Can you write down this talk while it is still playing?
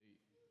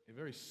a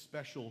very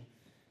special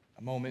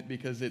moment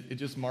because it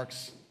just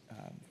marks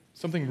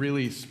something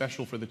really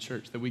special for the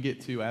church that we get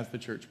to, as the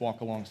church,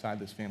 walk alongside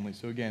this family.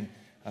 So again,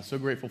 so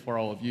grateful for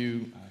all of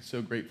you,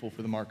 so grateful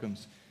for the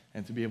Markhams,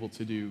 and to be able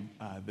to do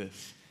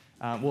this.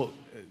 A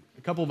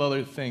couple of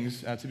other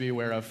things to be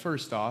aware of.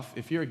 First off,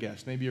 if you're a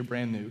guest, maybe you're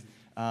brand new,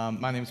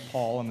 my name's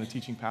Paul. I'm the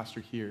teaching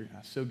pastor here.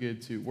 So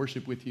good to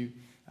worship with you,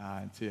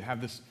 to have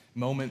this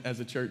moment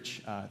as a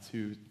church,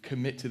 to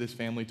commit to this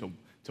family,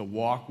 to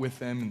walk with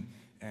them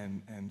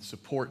and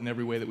support in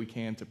every way that we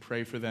can, to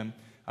pray for them.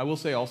 I will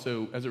say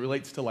also, as it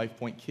relates to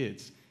LifePoint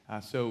Kids,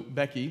 so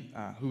Becky,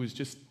 who is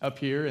just up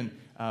here,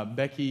 and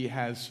Becky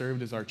has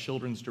served as our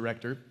children's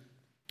director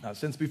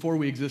since before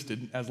we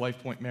existed as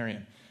LifePoint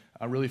Marion.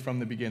 Really from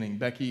the beginning,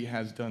 Becky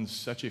has done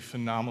such a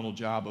phenomenal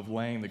job of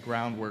laying the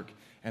groundwork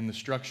and the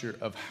structure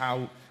of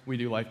how we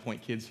do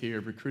LifePoint Kids here,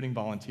 recruiting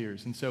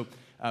volunteers. And so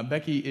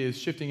Becky is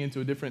shifting into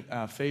a different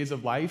phase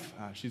of life.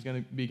 She's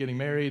going to be getting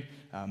married,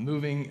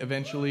 moving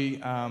eventually.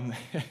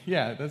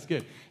 Yeah, that's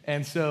good.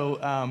 And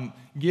so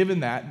given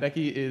that,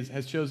 Becky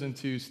has chosen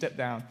to step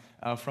down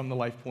from the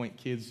LifePoint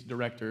Kids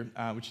director,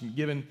 which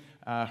given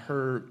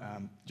her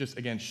just,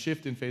 again,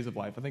 shift in phase of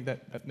life, I think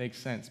that makes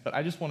sense. But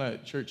I just want to,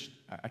 church,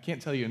 I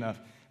can't tell you enough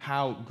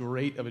how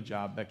great of a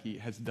job Becky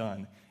has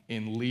done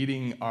in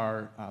leading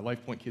our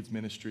LifePoint Kids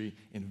ministry,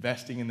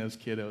 investing in those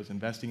kiddos,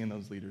 investing in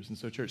those leaders. And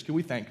so, church, can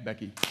we thank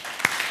Becky?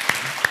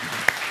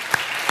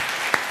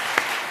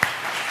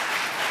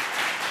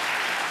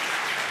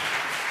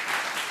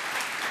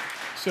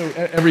 So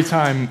every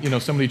time,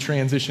 somebody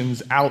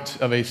transitions out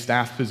of a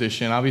staff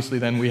position, obviously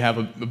then we have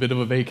a bit of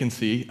a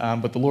vacancy,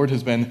 but the Lord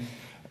has been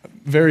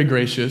very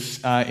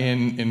gracious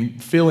in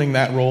filling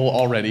that role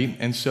already.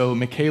 And so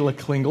Michaela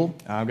Klingel,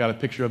 I've got a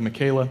picture of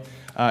Michaela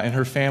and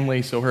her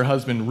family. So her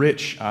husband,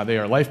 Rich, they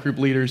are life group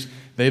leaders.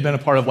 They've been a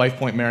part of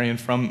LifePoint Marion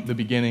from the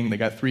beginning. They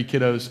got 3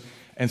 kiddos.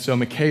 And so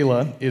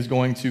Michaela is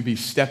going to be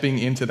stepping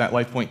into that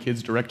LifePoint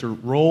Kids director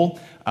role.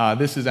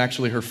 This is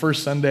actually her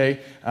first Sunday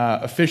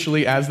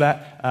officially as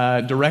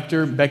that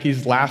director.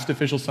 Becky's last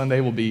official Sunday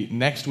will be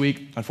next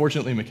week.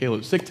 Unfortunately, Michaela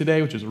is sick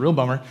today, which is a real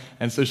bummer,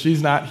 and so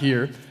she's not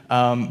here.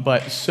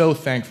 But so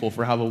thankful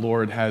for how the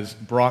Lord has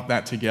brought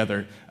that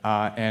together,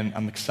 and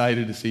I'm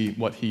excited to see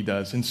what He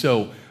does. And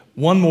so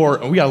one more,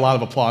 we got a lot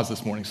of applause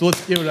this morning, so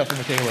let's give it up for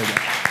Michaela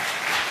again.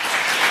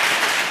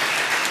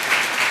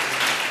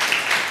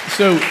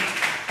 So,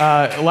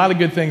 a lot of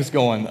good things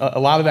going, a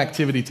lot of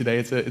activity today.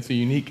 It's a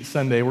unique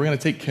Sunday. We're going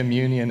to take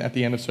communion at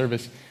the end of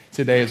service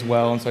today as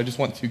well, and so I just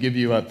want to give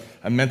you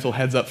a mental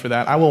heads up for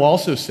that. I will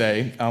also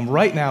say,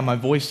 right now my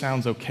voice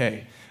sounds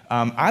okay.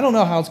 I don't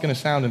know how it's going to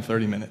sound in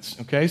 30 minutes,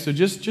 okay? So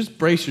just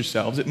brace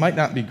yourselves. It might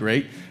not be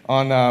great.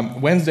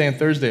 On Wednesday and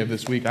Thursday of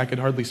this week, I could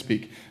hardly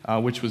speak,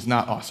 which was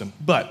not awesome.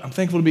 But I'm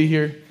thankful to be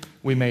here.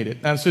 We made it.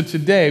 And so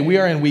today, we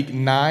are in week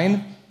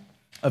 9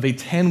 of a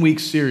 10-week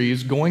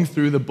series going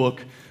through the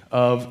book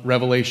of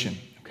Revelation,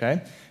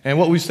 okay? And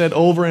what we've said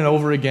over and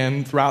over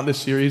again throughout this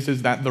series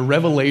is that the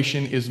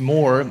Revelation is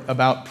more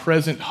about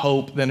present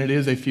hope than it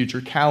is a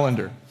future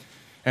calendar.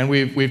 And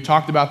we've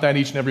talked about that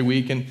each and every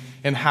week,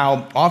 and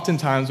how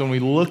oftentimes when we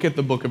look at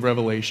the book of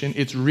Revelation,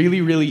 it's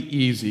really, really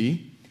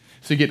easy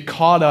to get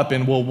caught up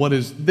in, well, what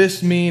does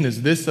this mean?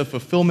 Is this a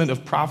fulfillment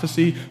of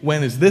prophecy?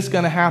 When is this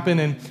going to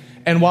happen?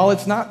 And while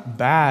it's not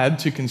bad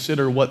to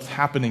consider what's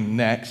happening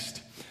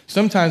next,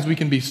 sometimes we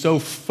can be so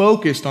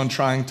focused on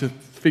trying to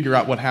figure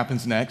out what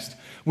happens next,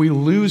 we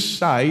lose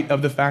sight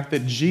of the fact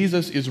that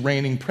Jesus is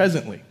reigning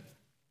presently,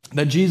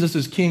 that Jesus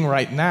is king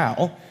right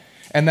now,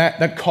 and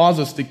that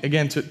causes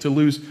us, to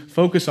lose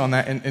focus on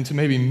that and to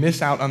maybe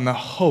miss out on the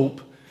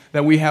hope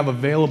that we have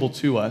available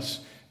to us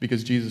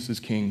because Jesus is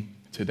king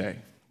today,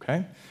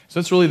 okay? So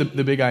that's really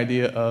the big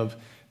idea of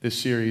this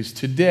series.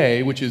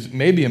 Today, which is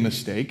maybe a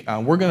mistake,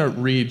 we're going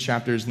to read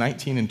chapters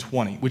 19 and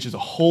 20, which is a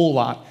whole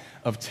lot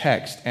of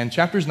text. And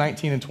chapters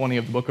 19 and 20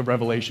 of the book of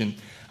Revelation,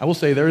 I will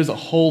say there is a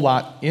whole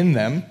lot in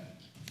them,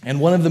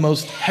 and one of the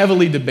most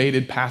heavily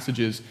debated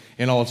passages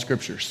in all of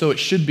Scripture. So it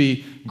should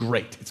be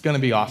great. It's going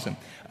to be awesome.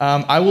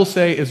 I will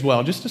say as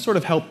well, just to sort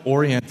of help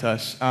orient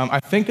us, I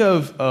think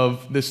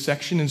of this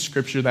section in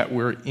Scripture that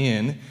we're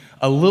in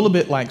a little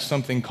bit like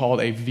something called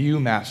a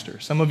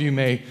ViewMaster. Some of you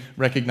may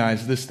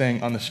recognize this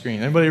thing on the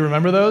screen. Anybody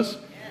remember those?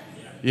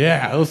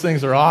 Yeah, those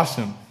things are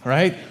awesome,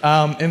 right?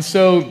 And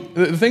so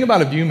the thing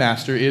about a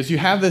ViewMaster is you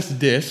have this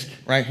disc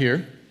right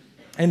here,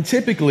 and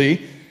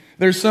typically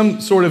there's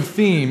some sort of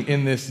theme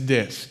in this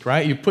disc,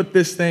 right? You put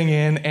this thing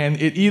in,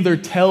 and it either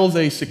tells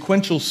a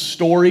sequential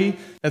story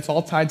that's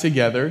all tied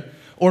together,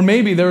 or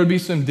maybe there would be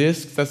some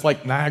discs that's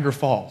like Niagara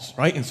Falls,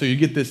 right? And so you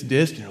get this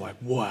disc, and you're like,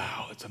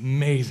 wow, it's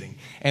amazing.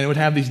 And it would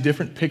have these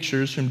different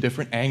pictures from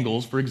different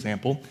angles, for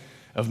example,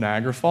 of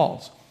Niagara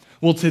Falls.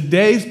 Well,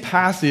 today's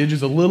passage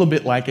is a little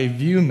bit like a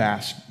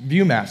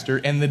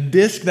ViewMaster, and the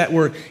disc that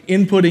we're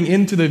inputting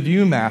into the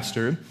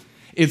ViewMaster,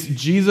 it's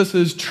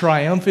Jesus'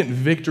 triumphant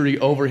victory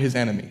over his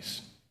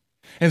enemies.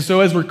 And so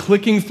as we're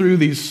clicking through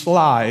these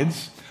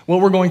slides, what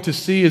we're going to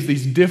see is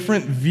these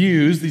different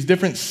views, these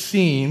different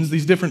scenes,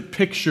 these different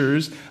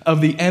pictures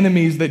of the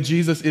enemies that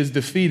Jesus is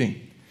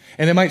defeating.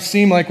 And it might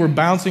seem like we're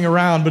bouncing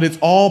around, but it's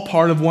all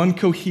part of one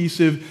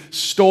cohesive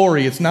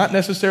story. It's not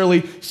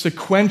necessarily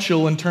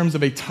sequential in terms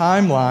of a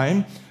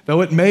timeline, though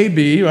it may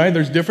be, right?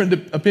 There's different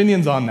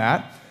opinions on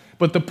that.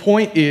 But the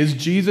point is,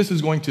 Jesus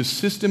is going to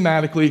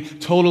systematically,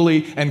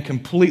 totally, and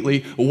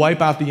completely wipe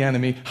out the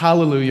enemy.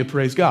 Hallelujah,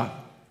 praise God.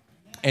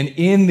 And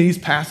in these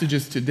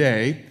passages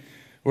today,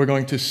 we're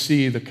going to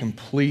see the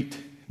complete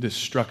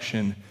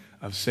destruction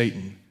of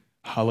Satan.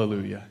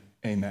 Hallelujah,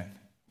 amen.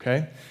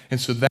 Okay?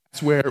 And so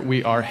that's where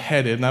we are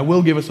headed. And I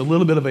will give us a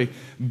little bit of a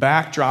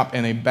backdrop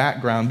and a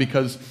background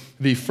because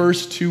the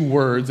first two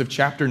words of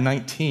chapter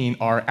 19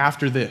 are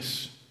after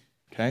this.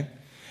 Okay?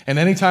 And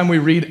anytime we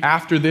read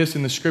after this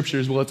in the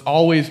scriptures, well, it's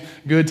always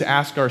good to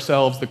ask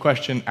ourselves the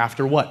question,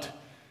 after what?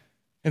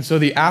 And so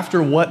the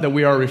after what that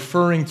we are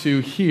referring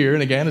to here,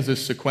 and again, is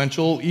this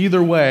sequential?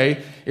 Either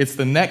way, it's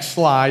the next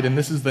slide, and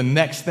this is the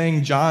next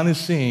thing John is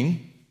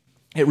seeing.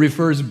 It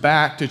refers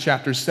back to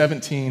chapters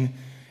 17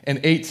 and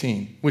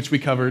 18, which we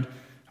covered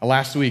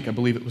last week. I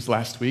believe it was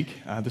last week.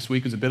 This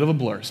week was a bit of a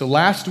blur. So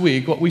last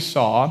week, what we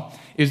saw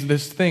is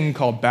this thing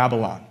called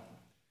Babylon.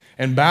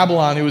 And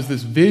Babylon, it was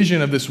this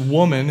vision of this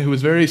woman who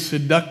was very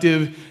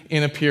seductive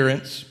in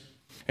appearance,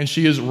 and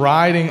she is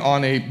riding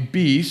on a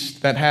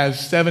beast that has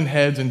 7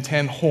 heads and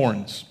 10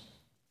 horns.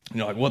 And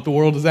you're like, what the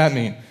world does that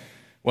mean?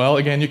 Well,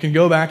 again, you can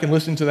go back and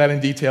listen to that in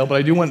detail, but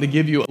I do want to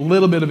give you a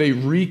little bit of a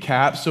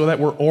recap so that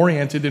we're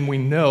oriented and we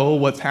know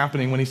what's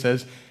happening when he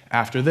says,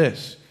 after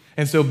this.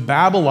 And so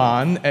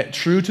Babylon,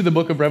 true to the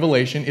book of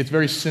Revelation, it's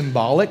very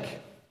symbolic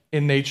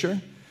in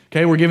nature.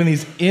 Okay, we're given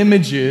these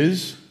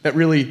images that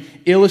really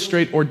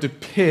illustrate or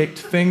depict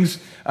things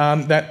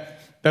that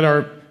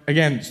are,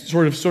 again,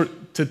 sort of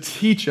to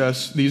teach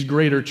us these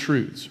greater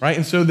truths, right?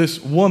 And so this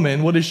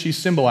woman, what does she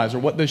symbolize, or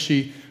what does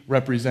she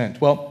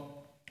represent? Well,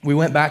 we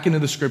went back into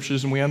the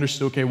scriptures and we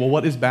understood, okay, well,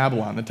 what is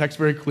Babylon? The text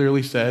very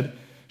clearly said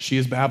she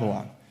is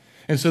Babylon.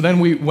 And so then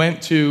we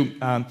went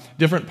to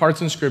different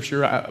parts in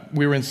Scripture.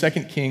 We were in 2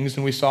 Kings,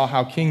 and we saw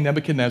how King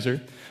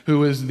Nebuchadnezzar, who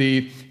was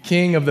the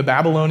king of the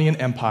Babylonian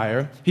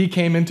Empire, he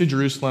came into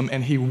Jerusalem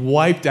and he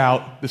wiped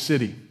out the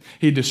city.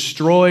 He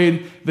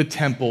destroyed the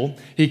temple.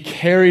 He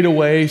carried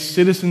away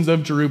citizens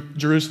of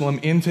Jerusalem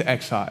into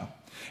exile.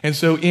 And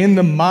so in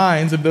the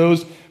minds of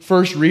those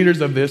first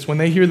readers of this, when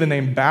they hear the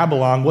name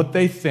Babylon, what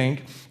they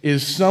think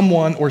is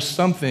someone or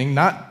something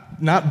not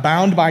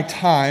bound by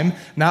time,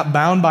 not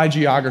bound by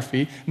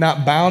geography,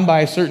 not bound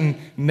by a certain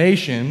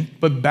nation,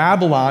 but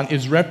Babylon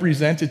is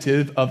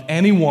representative of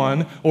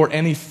anyone or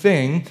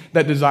anything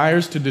that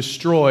desires to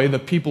destroy the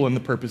people and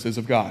the purposes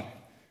of God.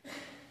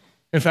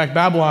 In fact,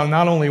 Babylon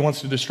not only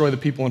wants to destroy the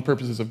people and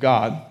purposes of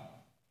God,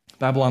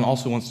 Babylon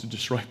also wants to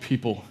destroy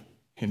people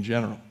in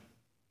general.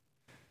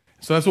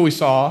 So that's what we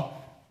saw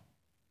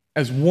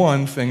as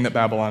one thing that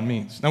Babylon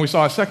means. Now we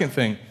saw a second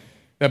thing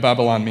that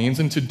Babylon means,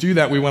 and to do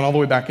that, we went all the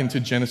way back into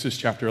Genesis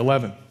chapter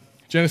 11.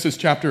 Genesis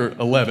chapter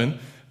 11,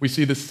 we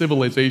see this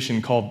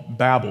civilization called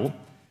Babel,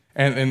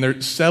 and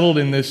they're settled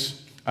in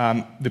this,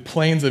 the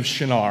plains of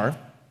Shinar,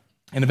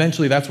 and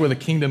eventually that's where the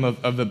kingdom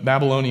of the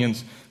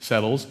Babylonians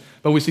settles,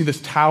 but we see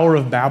this Tower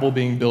of Babel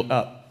being built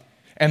up.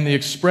 And the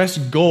express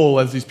goal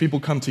as these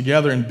people come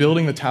together in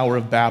building the Tower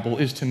of Babel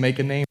is to make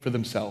a name for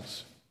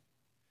themselves.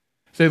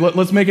 Say,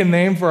 let's make a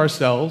name for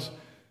ourselves.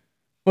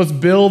 Let's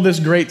build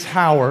this great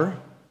tower.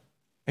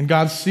 And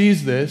God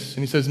sees this,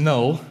 and he says,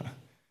 no.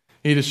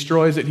 He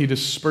destroys it. He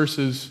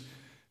disperses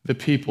the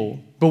people.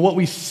 But what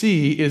we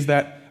see is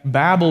that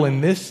Babel,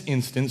 in this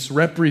instance,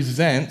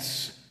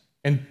 represents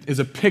and is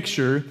a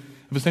picture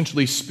of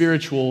essentially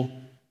spiritual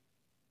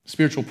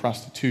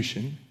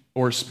prostitution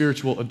or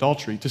spiritual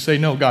adultery. To say,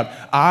 no, God,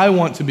 I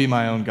want to be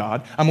my own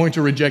God. I'm going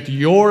to reject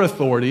your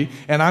authority,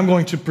 and I'm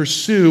going to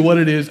pursue what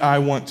it is I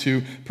want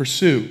to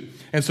pursue.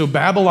 And so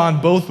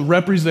Babylon both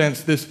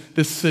represents this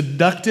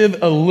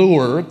seductive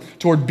allure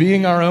toward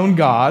being our own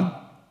God,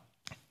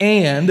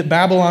 and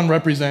Babylon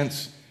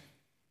represents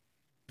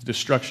the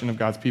destruction of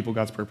God's people,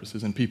 God's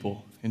purposes, and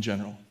people in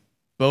general.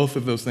 Both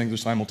of those things are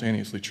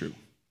simultaneously true.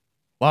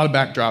 A lot of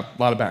backdrop,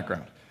 a lot of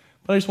background.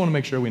 But I just want to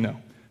make sure we know,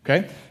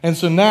 okay? And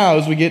so now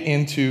as we get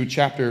into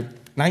chapter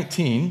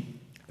 19,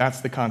 that's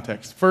the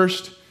context.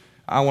 First,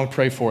 I want to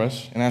pray for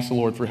us and ask the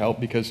Lord for help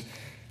because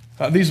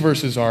these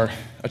verses are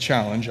a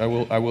challenge, I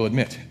will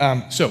admit.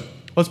 So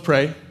let's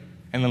pray,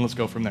 and then let's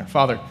go from there.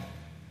 Father,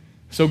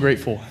 so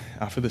grateful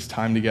for this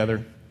time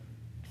together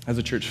as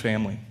a church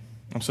family.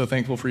 I'm so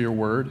thankful for your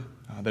word,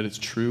 that it's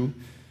true,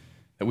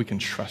 that we can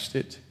trust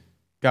it.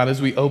 God,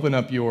 as we open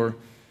up your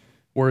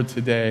word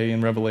today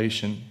in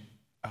Revelation,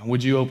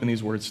 would you open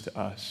these words to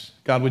us?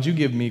 God, would you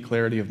give me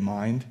clarity of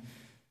mind,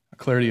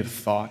 clarity of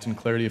thought, and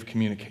clarity of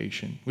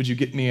communication? Would you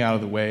get me out of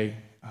the way?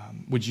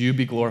 Would you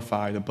be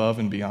glorified above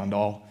and beyond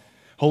all?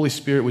 Holy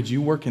Spirit, would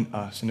you work in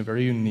us in a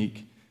very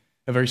unique,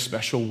 a very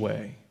special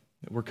way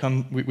that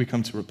we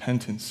come to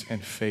repentance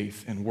and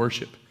faith and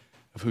worship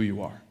of who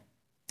you are.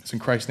 It's in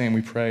Christ's name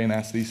we pray and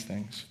ask these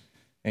things.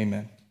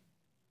 Amen.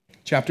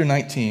 Chapter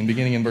 19,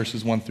 beginning in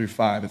verses 1 through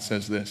 5, it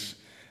says this.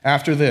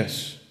 After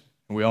this,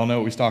 and we all know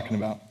what he's talking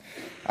about,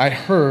 I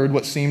heard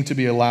what seemed to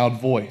be a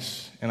loud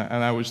voice. And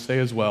I would say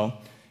as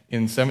well,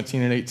 in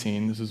 17 and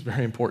 18, this is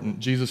very important,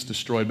 Jesus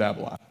destroyed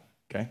Babylon,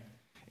 okay?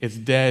 It's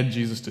dead.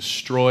 Jesus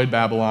destroyed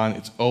Babylon.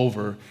 It's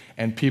over.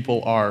 And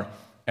people are,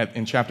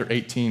 in chapter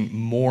 18,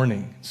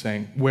 mourning,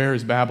 saying, where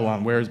is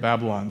Babylon? Where is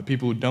Babylon? The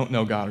people who don't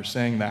know God are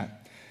saying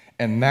that.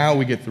 And now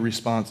we get the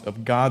response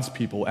of God's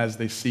people as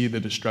they see the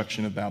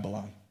destruction of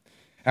Babylon.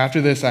 After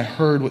this, I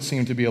heard what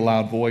seemed to be a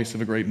loud voice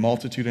of a great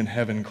multitude in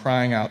heaven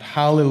crying out,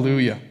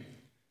 Hallelujah!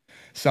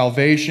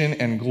 Salvation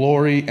and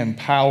glory and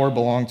power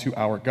belong to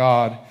our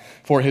God,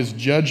 for his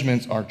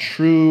judgments are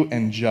true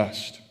and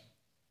just.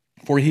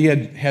 For he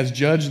has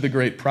judged the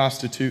great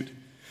prostitute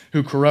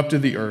who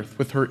corrupted the earth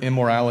with her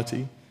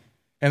immorality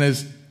and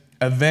has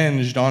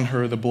avenged on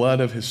her the blood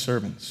of his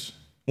servants.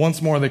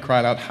 Once more they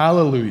cried out,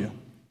 Hallelujah!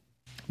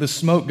 The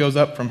smoke goes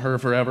up from her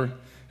forever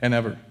and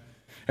ever.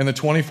 And the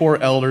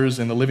 24 elders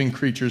and the living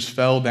creatures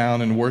fell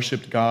down and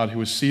worshiped God who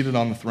was seated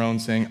on the throne,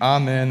 saying,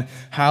 Amen,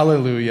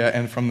 Hallelujah.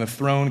 And from the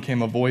throne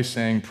came a voice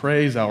saying,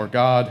 Praise our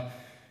God,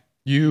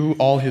 you,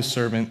 all his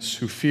servants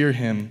who fear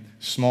him,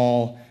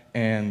 small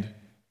and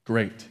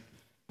great.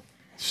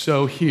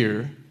 So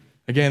here,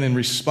 again, in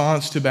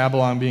response to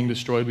Babylon being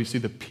destroyed, we see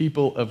the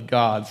people of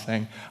God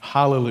saying,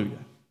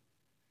 Hallelujah.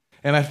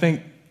 And I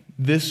think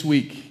this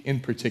week in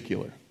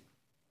particular,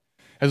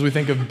 as we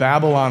think of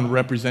Babylon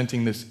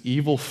representing this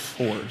evil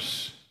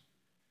force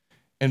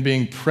and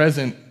being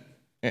present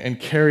and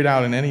carried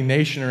out in any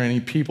nation or any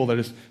people that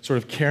is sort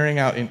of carrying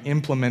out and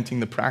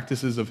implementing the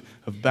practices of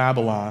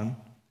Babylon,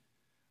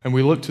 and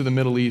we look to the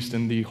Middle East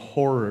and the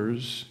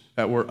horrors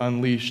that were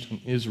unleashed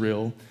on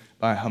Israel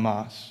by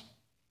Hamas.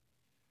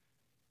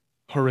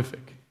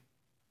 Horrific.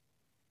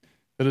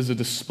 That is a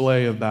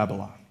display of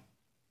Babylon.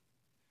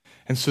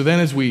 And so then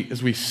as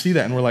we see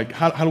that and we're like,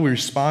 how do we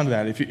respond to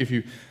that? If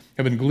you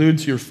have been glued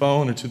to your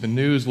phone or to the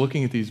news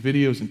looking at these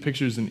videos and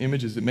pictures and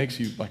images, it makes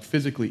you like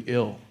physically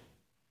ill.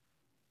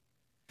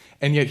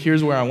 And yet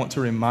here's where I want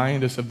to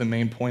remind us of the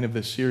main point of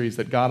this series,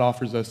 that God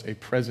offers us a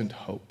present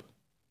hope.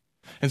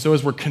 And so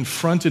as we're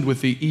confronted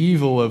with the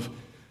evil of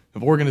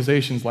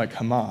organizations like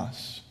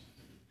Hamas,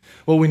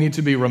 what we need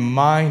to be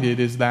reminded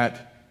is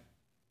that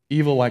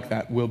evil like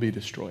that will be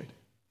destroyed.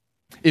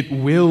 It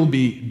will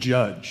be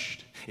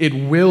judged. It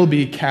will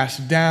be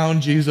cast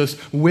down. Jesus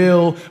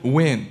will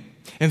win.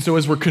 And so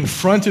as we're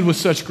confronted with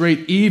such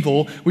great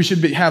evil, we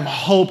should have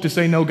hope to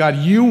say, no, God,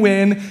 you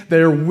win.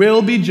 There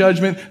will be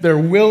judgment. There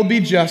will be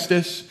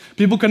justice.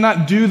 People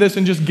cannot do this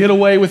and just get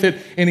away with it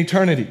in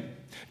eternity.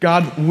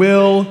 God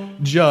will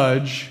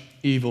judge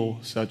evil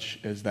such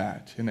as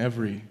that in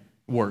every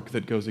work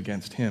that goes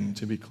against him,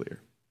 to be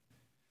clear.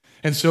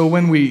 And so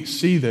when we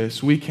see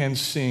this, we can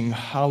sing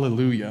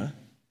hallelujah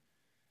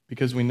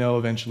because we know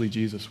eventually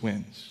Jesus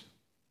wins.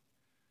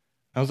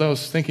 As I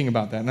was thinking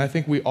about that, and I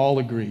think we all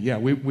agree, yeah,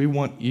 we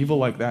want evil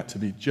like that to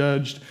be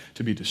judged,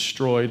 to be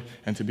destroyed,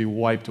 and to be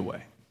wiped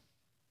away.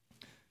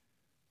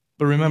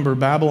 But remember,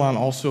 Babylon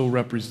also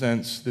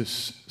represents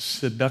this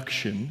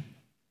seduction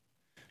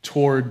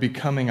toward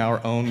becoming our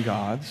own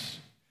gods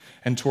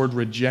and toward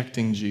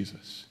rejecting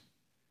Jesus,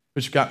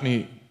 which got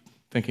me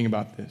thinking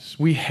about this.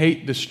 We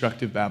hate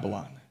destructive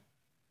Babylon,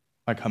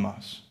 like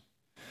Hamas,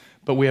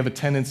 but we have a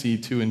tendency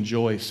to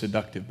enjoy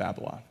seductive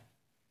Babylon.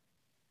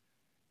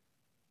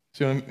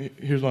 So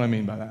here's what I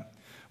mean by that.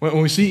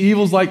 When we see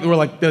evils like, we're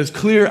like, that is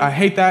clear, I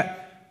hate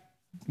that,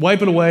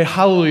 wipe it away,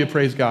 hallelujah,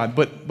 praise God.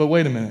 But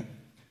wait a minute.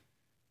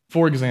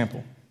 For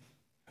example,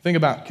 think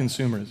about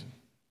consumerism.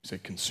 You say,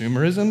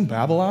 consumerism,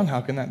 Babylon,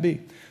 how can that be?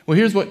 Well,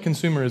 here's what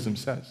consumerism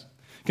says.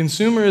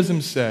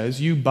 Consumerism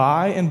says you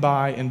buy and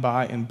buy and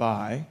buy and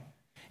buy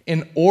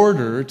in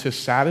order to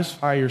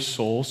satisfy your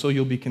soul so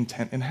you'll be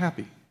content and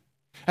happy.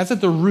 That's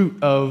at the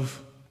root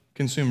of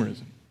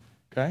consumerism,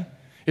 okay?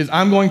 Is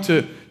I'm going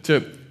to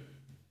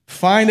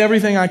find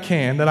everything I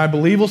can that I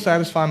believe will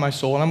satisfy my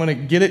soul, and I'm going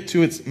to get it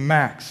to its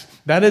max.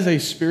 That is a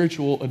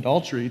spiritual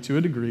adultery to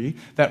a degree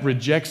that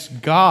rejects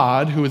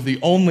God, who is the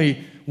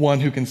only one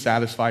who can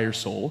satisfy your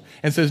soul,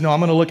 and says, no, I'm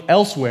going to look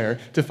elsewhere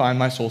to find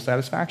my soul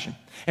satisfaction.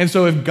 And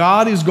so if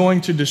God is going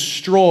to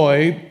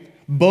destroy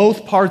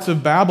both parts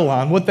of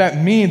Babylon, what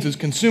that means is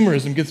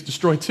consumerism gets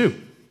destroyed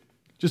too.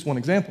 Just one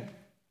example.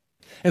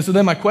 And so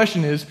then my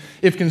question is,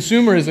 if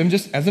consumerism,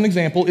 just as an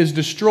example, is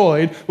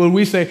destroyed, will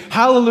we say,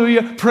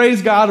 hallelujah,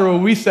 praise God, or will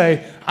we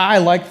say, I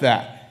like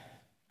that?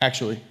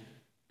 Actually,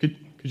 could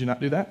you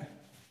not do that?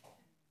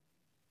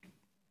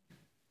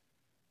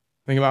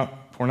 Think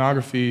about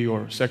pornography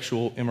or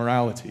sexual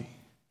immorality.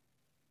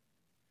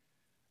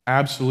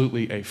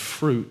 Absolutely a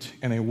fruit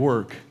and a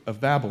work of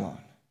Babylon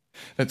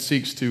that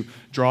seeks to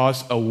draw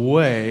us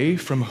away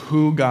from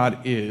who God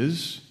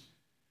is,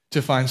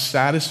 to find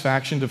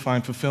satisfaction, to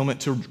find fulfillment,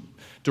 to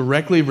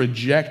directly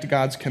reject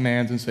God's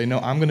commands and say, no,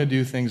 I'm going to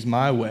do things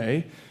my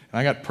way. And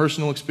I got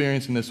personal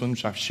experience in this one,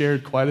 which I've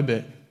shared quite a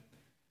bit.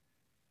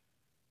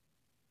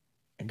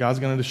 And God's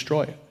going to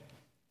destroy it.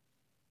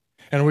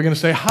 And we're going to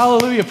say,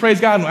 hallelujah, praise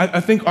God. And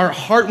I think our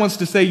heart wants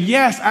to say,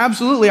 yes,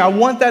 absolutely, I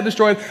want that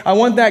destroyed, I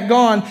want that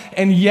gone.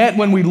 And yet,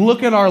 when we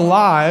look at our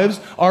lives,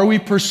 are we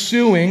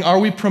pursuing, are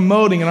we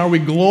promoting, and are we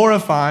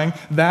glorifying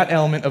that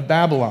element of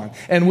Babylon?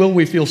 And will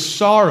we feel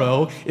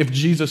sorrow if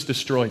Jesus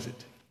destroys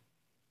it?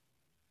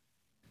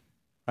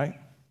 Right?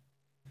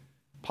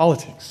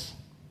 Politics.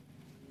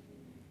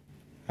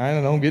 I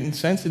don't know, I'm getting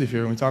sensitive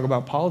here when we talk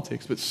about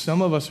politics, but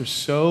some of us are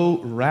so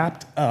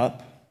wrapped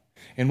up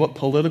in what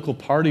political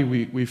party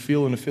we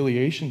feel an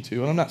affiliation to.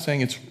 And I'm not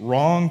saying it's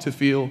wrong to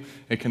feel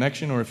a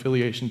connection or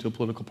affiliation to a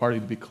political party,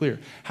 to be clear.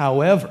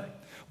 However,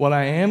 what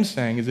I am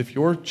saying is if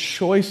your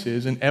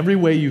choices and every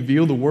way you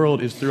view the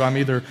world is through I'm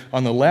either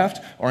on the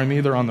left or I'm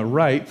either on the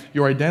right,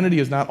 your identity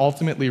is not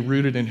ultimately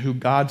rooted in who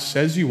God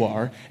says you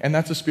are, and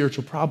that's a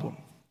spiritual problem.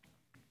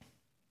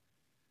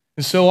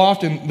 And so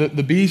often,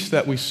 the beast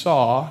that we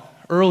saw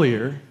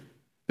earlier,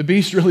 the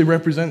beast really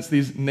represents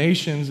these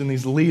nations and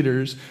these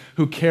leaders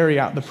who carry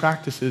out the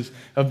practices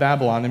of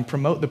Babylon and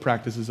promote the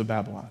practices of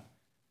Babylon.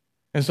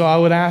 And so I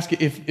would ask,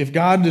 if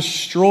God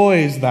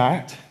destroys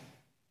that,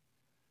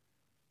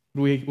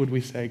 would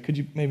we say, could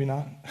you maybe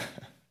not?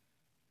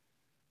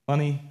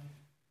 Money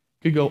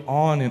could go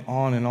on and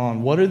on and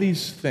on. What are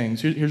these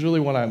things? Here's really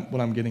what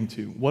I'm getting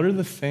to. What are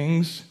the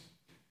things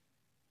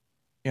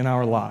in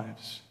our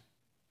lives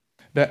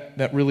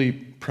that really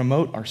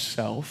promote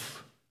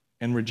ourself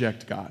and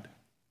reject God?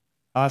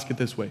 I'll ask it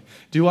this way.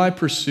 Do I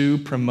pursue,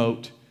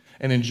 promote,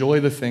 and enjoy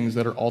the things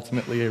that are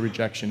ultimately a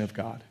rejection of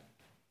God?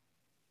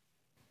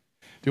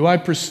 Do I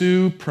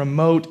pursue,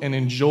 promote, and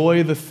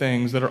enjoy the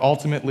things that are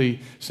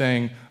ultimately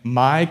saying,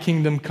 my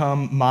kingdom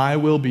come, my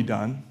will be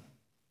done?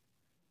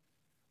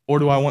 Or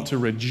do I want to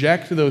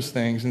reject those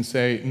things and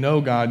say, no,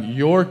 God,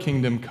 your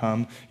kingdom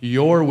come,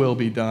 your will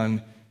be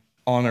done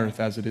on earth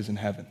as it is in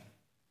heaven?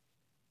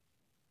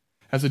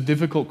 That's a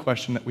difficult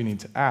question that we need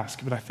to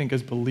ask, but I think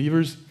as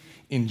believers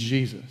in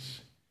Jesus,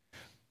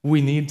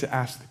 we need to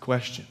ask the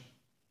question.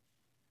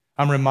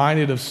 I'm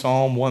reminded of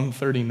Psalm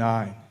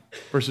 139,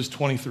 verses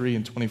 23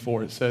 and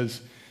 24. It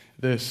says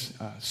this,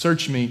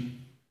 search me,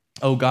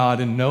 O God,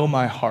 and know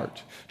my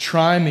heart.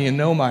 Try me and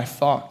know my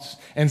thoughts,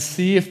 and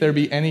see if there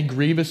be any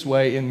grievous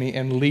way in me,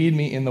 and lead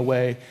me in the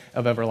way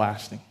of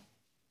everlasting.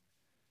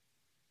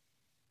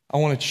 I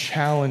want to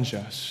challenge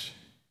us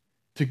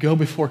to go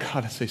before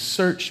God and say,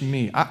 search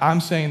me.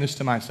 I'm saying this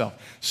to myself.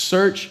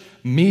 Search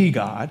me,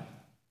 God.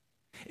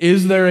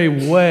 Is there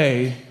a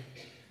way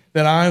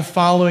that I'm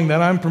following,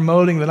 that I'm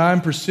promoting, that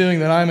I'm pursuing,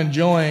 that I'm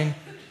enjoying,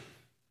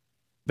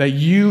 that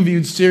you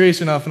viewed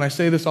serious enough, and I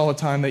say this all the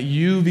time, that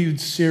you viewed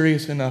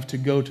serious enough to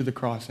go to the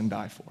cross and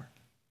die for?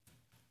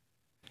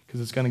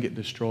 Because it's going to get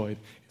destroyed.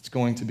 It's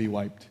going to be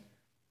wiped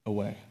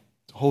away.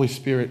 So Holy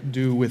Spirit,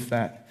 do with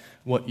that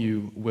what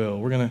you will.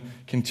 We're going to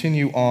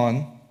continue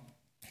on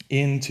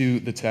into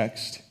the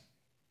text.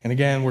 And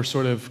again, we're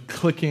sort of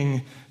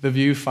clicking the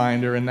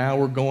viewfinder, and now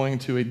we're going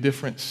to a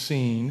different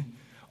scene,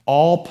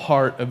 all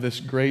part of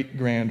this great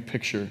grand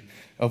picture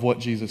of what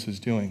Jesus is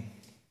doing.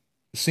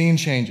 The scene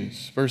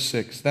changes. Verse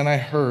 6, then I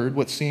heard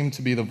what seemed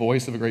to be the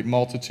voice of a great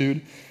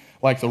multitude,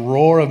 like the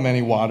roar of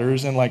many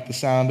waters, and like the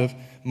sound of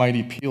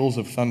mighty peals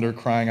of thunder,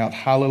 crying out,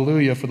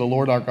 hallelujah, for the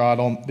Lord our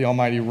God, the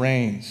Almighty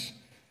reigns.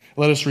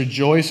 Let us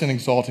rejoice and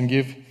exult and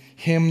give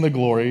him the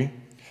glory,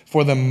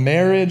 for the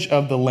marriage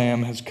of the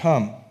Lamb has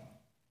come,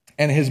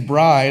 and his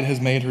bride has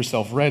made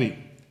herself ready.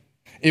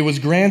 It was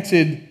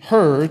granted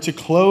her to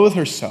clothe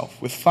herself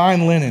with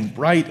fine linen,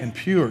 bright and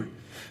pure,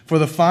 for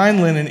the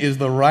fine linen is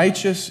the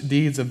righteous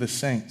deeds of the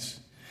saints.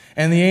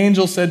 And the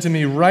angel said to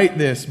me, write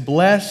this,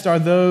 blessed are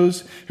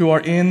those who are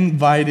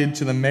invited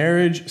to the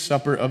marriage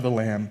supper of the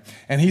Lamb.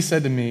 And he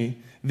said to me,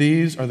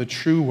 these are the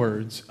true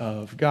words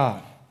of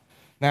God.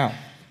 Now,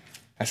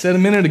 I said a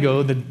minute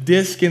ago, the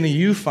disc in the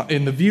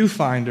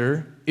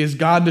viewfinder is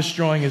God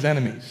destroying his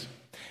enemies.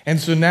 And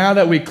so now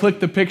that we click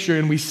the picture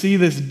and we see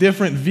this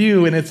different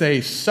view, and it's a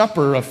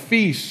supper, a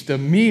feast, a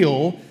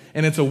meal,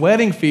 and it's a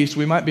wedding feast,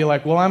 we might be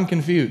like, well, I'm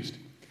confused.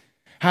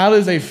 How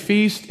does a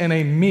feast and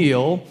a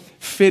meal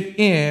fit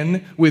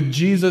in with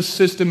Jesus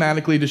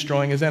systematically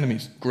destroying his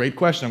enemies? Great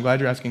question. I'm glad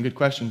you're asking good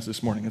questions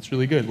this morning. It's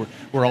really good.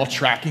 We're all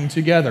tracking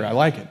together. I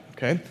like it,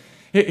 okay?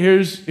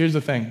 Here's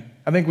the thing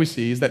I think we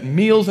see is that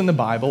meals in the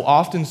Bible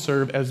often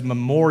serve as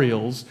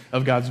memorials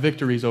of God's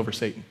victories over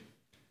Satan.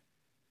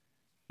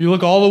 You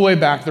look all the way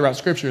back throughout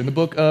Scripture, in the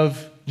book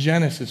of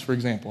Genesis, for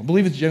example. I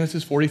believe it's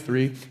Genesis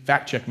 43.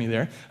 Fact check me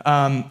there.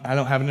 I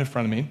don't have it in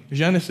front of me.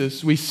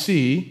 Genesis, we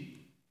see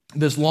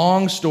this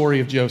long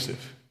story of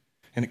Joseph,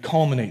 and it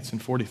culminates in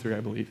 43, I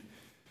believe.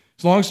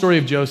 It's a long story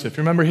of Joseph.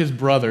 Remember his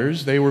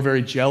brothers, they were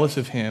very jealous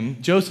of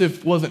him.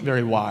 Joseph wasn't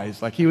very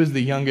wise. Like, he was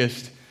the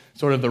youngest,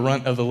 sort of the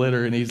runt of the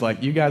litter, and he's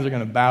like, you guys are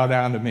going to bow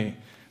down to me.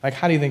 Like,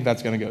 how do you think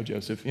that's going to go,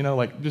 Joseph? You know,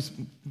 like, just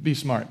be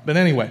smart. But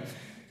anyway,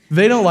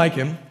 they don't like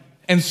him.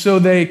 And so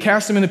they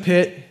cast him in a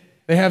pit.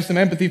 They have some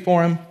empathy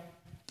for him.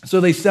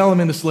 So they sell him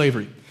into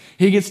slavery.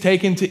 He gets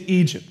taken to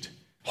Egypt.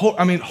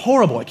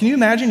 Horrible. Can you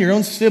imagine your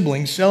own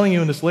sibling selling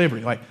you into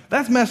slavery? Like,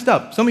 that's messed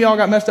up. Some of y'all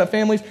got messed up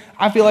families.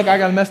 I feel like I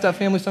got a messed up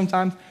family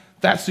sometimes.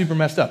 That's super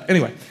messed up.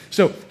 Anyway,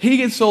 so he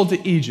gets sold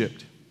to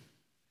Egypt.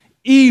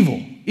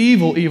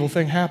 Evil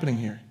thing happening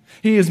here.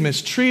 He is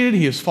mistreated.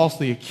 He is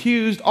falsely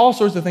accused. All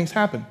sorts of things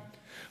happen.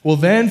 Well,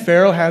 then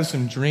Pharaoh has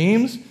some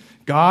dreams.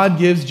 God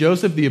gives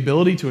Joseph the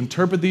ability to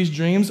interpret these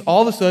dreams.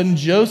 All of a sudden,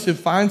 Joseph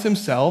finds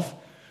himself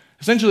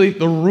essentially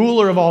the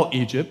ruler of all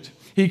Egypt.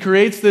 He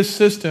creates this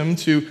system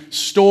to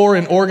store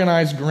and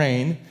organize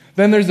grain.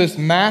 Then there's this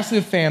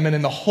massive famine,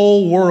 and the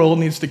whole world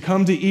needs to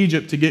come to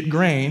Egypt to get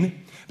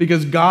grain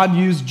because God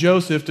used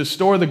Joseph to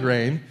store the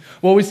grain.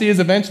 What we see is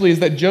eventually is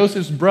that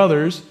Joseph's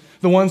brothers,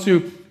 the ones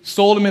who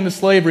sold him into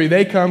slavery,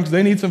 they come because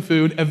they need some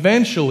food.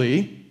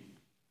 Eventually,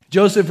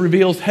 Joseph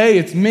reveals, hey,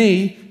 it's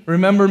me.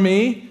 Remember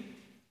me?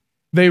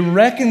 They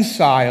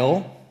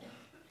reconcile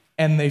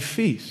and they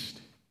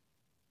feast.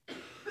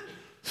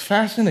 It's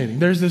fascinating.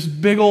 There's this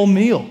big old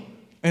meal,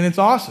 and it's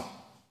awesome.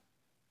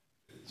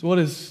 So what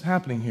is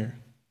happening here?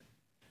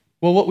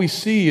 Well, what we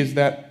see is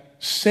that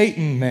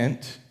Satan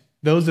meant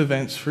those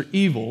events for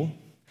evil.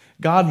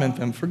 God meant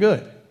them for good.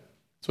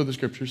 That's what the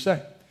scriptures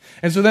say.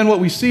 And so then what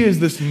we see is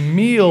this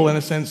meal, in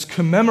a sense,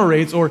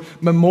 commemorates or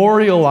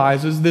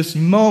memorializes this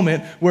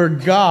moment where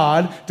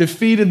God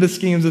defeated the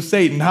schemes of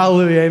Satan.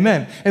 Hallelujah,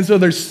 amen. And so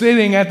they're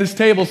sitting at this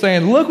table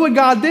saying, look what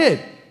God did.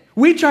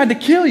 We tried to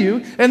kill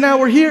you, and now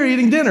we're here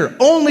eating dinner.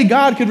 Only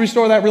God could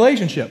restore that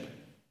relationship.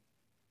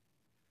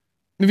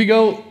 If you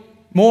go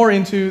more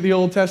into the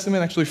Old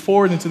Testament, actually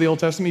forward into the Old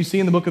Testament, you see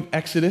in the book of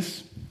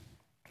Exodus,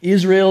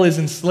 Israel is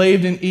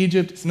enslaved in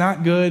Egypt. It's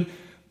not good.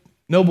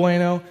 No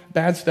bueno,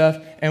 bad stuff.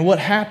 And what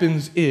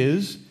happens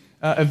is,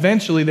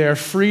 eventually they are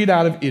freed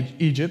out of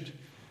Egypt.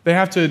 They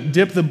have to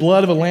dip the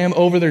blood of a lamb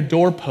over their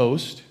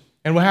doorpost.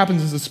 And what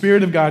happens is the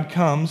Spirit of God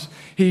comes.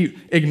 He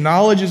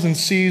acknowledges and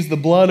sees the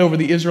blood over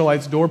the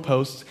Israelites'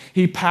 doorposts.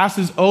 He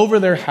passes over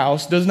their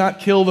house, does not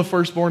kill the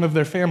firstborn of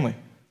their family.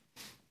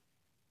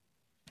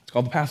 It's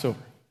called the Passover.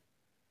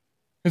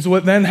 And so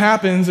what then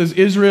happens is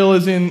Israel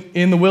is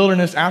in the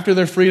wilderness after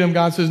their freedom.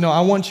 God says, no,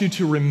 I want you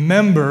to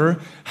remember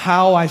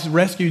how I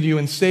rescued you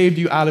and saved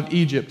you out of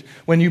Egypt.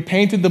 When you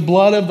painted the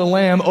blood of the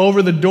lamb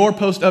over the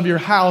doorpost of your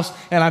house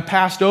and I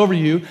passed over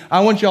you,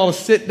 I want you all to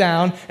sit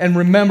down and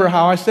remember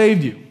how I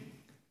saved you.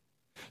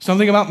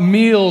 Something about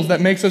meals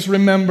that makes us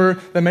remember,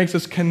 that makes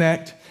us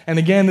connect. And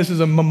again, this is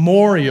a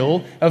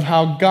memorial of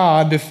how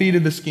God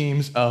defeated the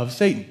schemes of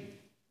Satan.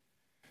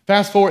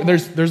 Fast forward,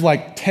 there's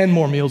like 10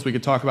 more meals we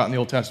could talk about in the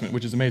Old Testament,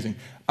 which is amazing.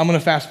 I'm going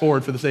to fast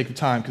forward for the sake of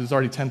time because it's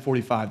already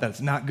 10:45. That's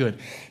not good.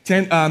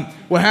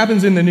 What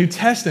happens in the New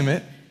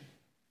Testament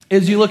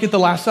is you look at the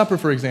Last Supper,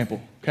 for example,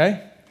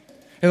 okay?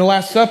 In the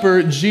Last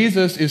Supper,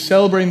 Jesus is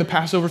celebrating the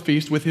Passover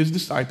feast with his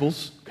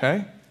disciples,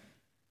 okay?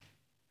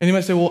 And you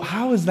might say, well,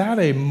 how is that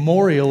a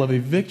memorial of a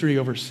victory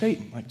over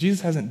Satan? Like,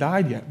 Jesus hasn't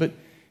died yet. But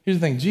here's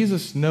the thing.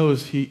 Jesus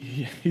knows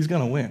he's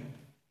going to win.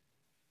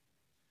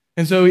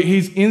 And so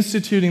he's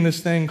instituting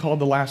this thing called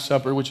the Last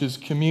Supper, which is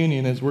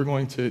communion, as we're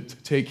going to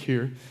take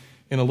here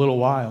in a little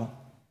while.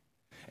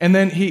 And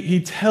then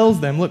he tells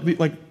them, look,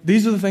 like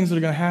these are the things that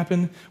are going to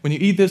happen. When you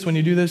eat this, when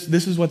you do this,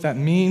 this is what that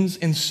means.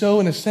 And so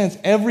in a sense,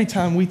 every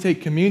time we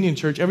take communion,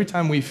 church, every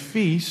time we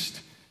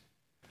feast,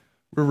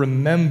 we're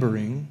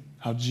remembering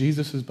how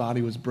Jesus'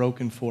 body was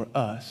broken for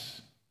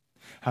us,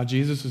 how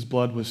Jesus'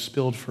 blood was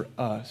spilled for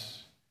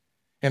us,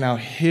 and how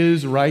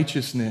his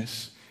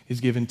righteousness is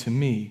given to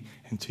me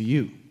and to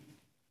you.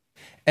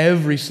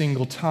 Every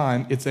single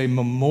time, it's a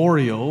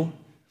memorial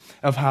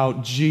of how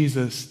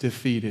Jesus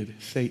defeated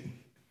Satan.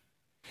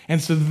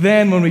 And so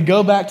then when we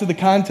go back to the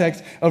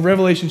context of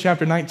Revelation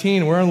chapter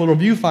 19, we're in a little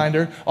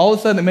viewfinder, all of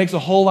a sudden it makes a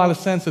whole lot of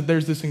sense that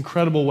there's this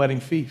incredible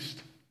wedding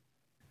feast.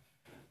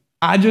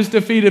 I just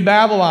defeated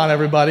Babylon,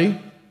 everybody,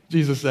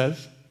 Jesus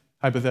says,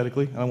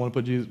 hypothetically. I don't want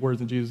to put words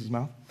in Jesus'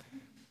 mouth.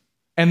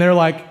 And they're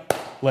like,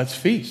 let's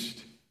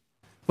feast.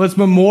 Let's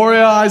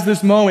memorialize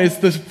this moment. It's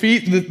the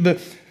feast,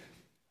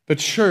 the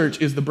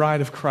church is the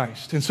bride of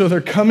Christ. And so they're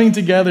coming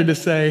together to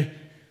say,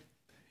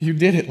 you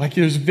did it. Like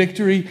there's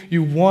victory.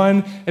 You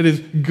won. It is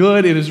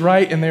good. It is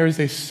right. And there is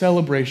a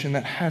celebration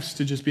that has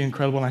to just be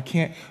incredible. And I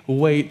can't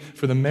wait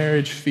for the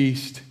marriage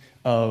feast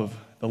of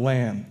the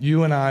Lamb.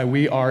 You and I,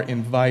 we are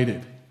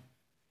invited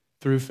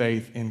through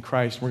faith in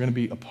Christ. We're going to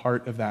be a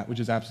part of that, which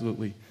is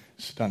absolutely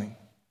stunning.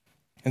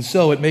 And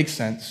so it makes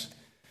sense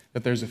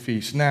that there's a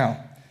feast.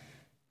 Now,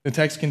 the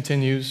text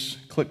continues.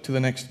 Click to the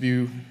next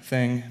view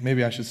thing.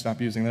 Maybe I should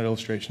stop using that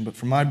illustration, but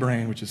for my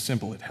brain, which is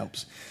simple, it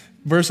helps.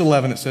 Verse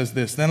 11, it says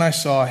this, "Then I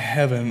saw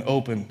heaven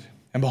opened,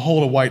 and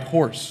behold, a white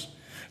horse.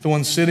 The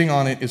one sitting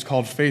on it is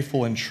called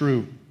Faithful and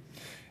True.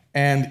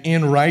 And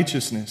in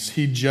righteousness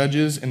he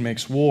judges and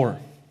makes war.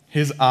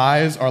 His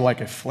eyes are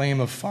like a flame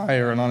of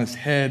fire, and on his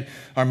head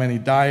are many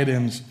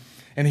diadems,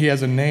 and he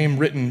has a name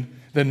written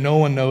that no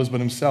one knows but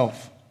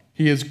himself.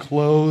 He is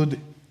clothed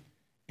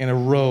in a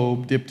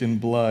robe dipped in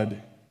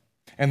blood,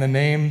 and the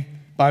name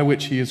by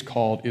which he is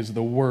called is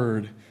the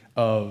Word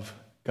of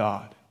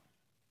God.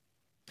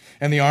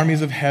 And the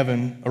armies of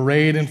heaven,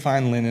 arrayed in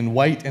fine linen,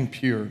 white and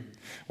pure,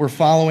 were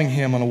following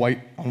him on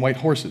white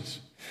horses.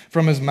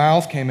 From his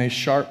mouth came a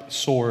sharp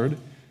sword,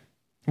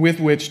 with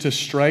which to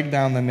strike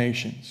down the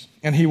nations,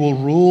 and he will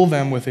rule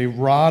them with a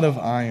rod of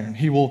iron.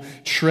 He will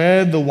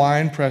tread the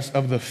winepress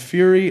of the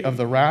fury of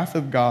the wrath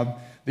of God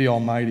the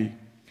Almighty.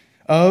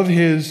 On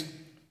his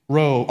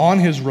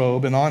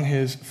robe and on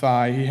his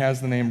thigh, he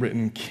has the name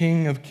written,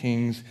 King of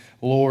Kings,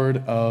 Lord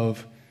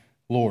of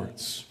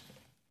Lords.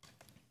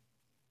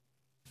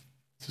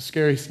 It's a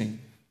scary scene,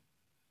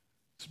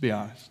 let's be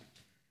honest.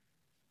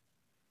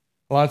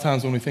 A lot of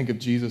times when we think of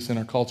Jesus in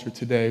our culture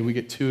today, we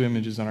get two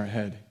images in our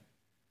head.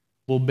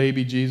 Little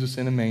baby Jesus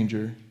in a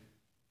manger,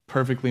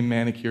 perfectly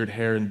manicured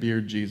hair and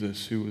beard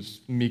Jesus who was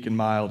meek and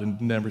mild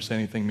and never said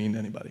anything mean to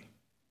anybody.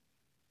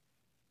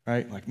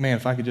 Right? Like, man,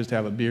 if I could just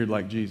have a beard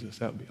like Jesus,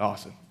 that would be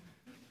awesome.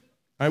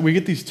 Right? We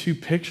get these two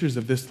pictures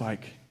of this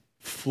like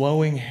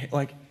flowing,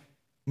 like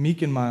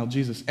meek and mild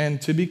Jesus.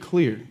 And to be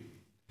clear,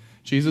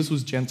 Jesus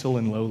was gentle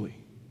and lowly.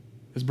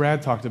 As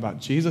Brad talked about,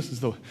 Jesus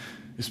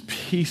is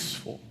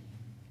peaceful.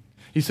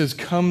 He says,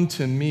 come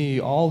to me,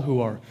 all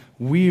who are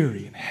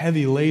weary and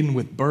heavy laden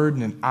with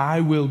burden, and I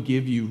will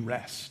give you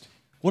rest.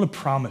 What a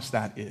promise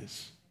that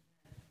is.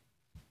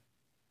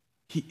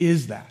 He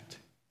is that.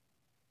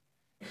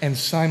 And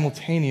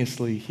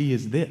simultaneously, he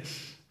is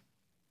this.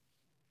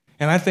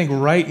 And I think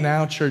right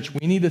now, church,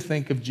 we need to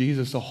think of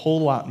Jesus a whole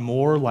lot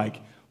more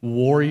like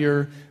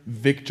warrior,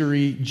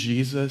 victory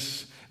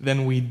Jesus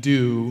than we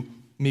do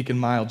meek and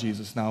mild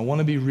Jesus. Now, I want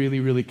to be really,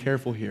 really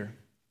careful here,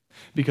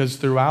 because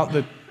throughout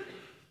the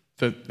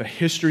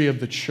history of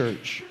the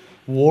church,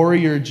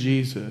 warrior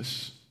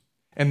Jesus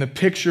and the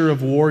picture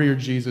of warrior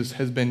Jesus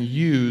has been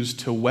used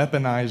to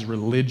weaponize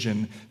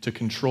religion to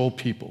control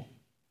people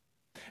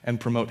and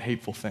promote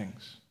hateful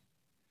things.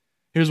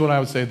 Here's what I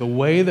would say. The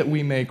way that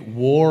we make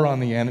war on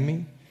the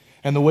enemy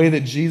and the way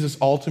that Jesus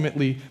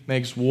ultimately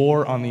makes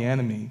war on the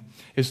enemy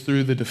is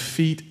through the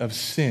defeat of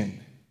sin,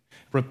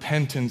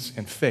 repentance,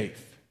 and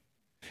faith.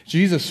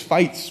 Jesus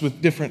fights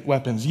with different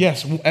weapons.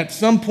 Yes, at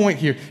some point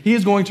here, he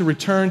is going to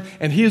return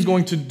and he is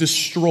going to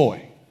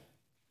destroy.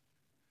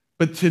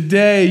 But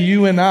today,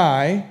 you and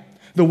I,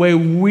 the way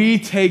we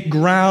take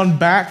ground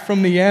back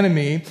from the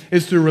enemy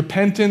is through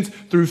repentance,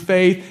 through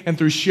faith, and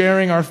through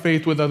sharing our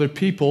faith with other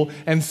people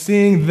and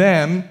seeing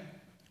them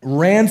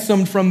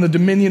ransomed from the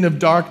dominion of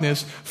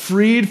darkness,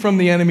 freed from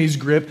the enemy's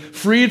grip,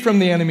 freed from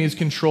the enemy's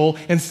control,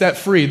 and set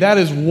free. That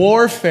is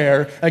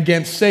warfare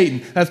against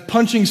Satan. That's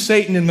punching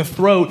Satan in the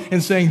throat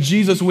and saying,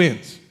 Jesus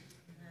wins.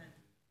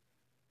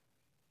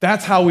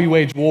 That's how we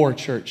wage war,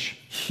 church.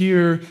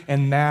 Here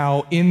and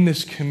now, in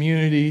this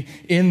community,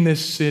 in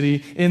this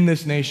city, in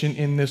this nation,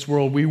 in this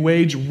world. We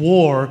wage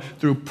war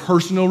through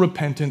personal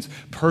repentance,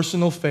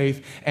 personal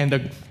faith,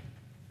 and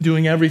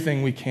doing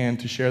everything we can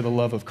to share the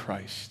love of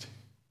Christ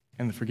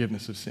and the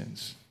forgiveness of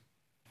sins.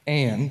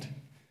 And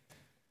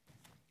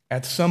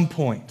at some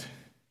point,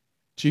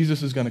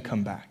 Jesus is going to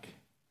come back.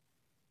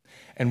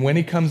 And when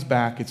he comes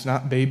back, it's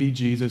not baby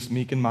Jesus,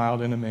 meek and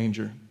mild in a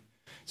manger.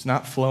 It's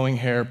not flowing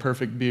hair,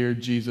 perfect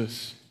beard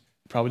Jesus.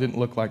 Probably didn't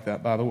look like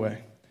that, by the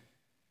way.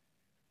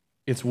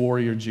 It's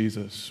warrior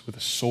Jesus with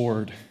a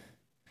sword,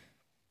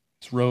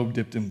 his robe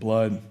dipped in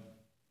blood,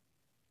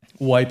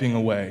 wiping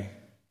away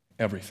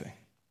everything.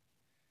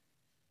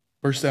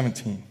 Verse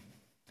 17.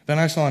 Then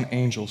I saw an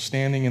angel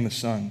standing in the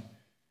sun,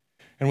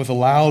 and with a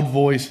loud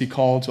voice he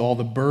called to all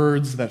the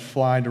birds that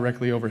fly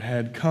directly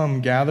overhead,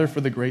 come, gather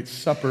for the great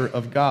supper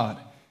of God.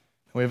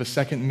 We have a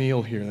second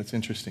meal here, that's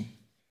interesting.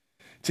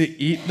 To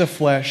eat the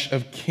flesh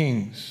of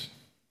kings,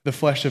 the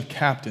flesh of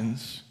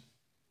captains,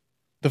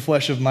 the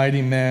flesh of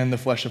mighty men, the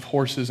flesh of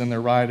horses and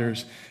their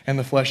riders, and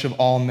the flesh of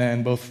all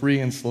men, both free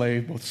and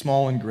slave, both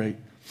small and great.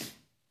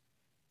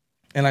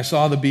 And I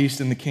saw the beast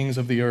and the kings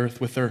of the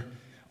earth with their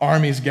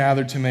armies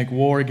gathered to make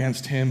war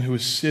against him who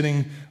is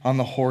sitting on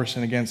the horse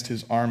and against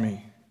his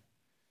army.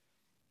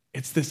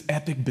 It's this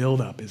epic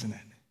buildup, isn't it?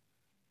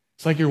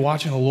 It's like you're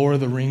watching a Lord of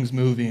the Rings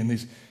movie and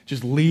these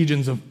just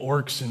legions of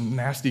orcs and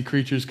nasty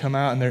creatures come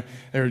out and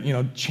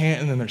they're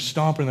chanting and they're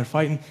stomping and they're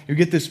fighting. You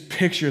get this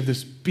picture of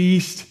this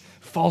beast,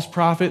 false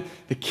prophet,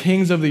 the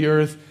kings of the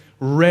earth,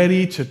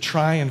 ready to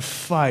try and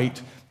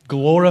fight,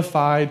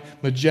 glorified,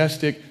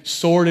 majestic,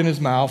 sword in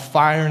his mouth,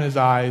 fire in his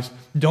eyes.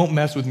 Don't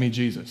mess with me,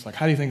 Jesus. Like,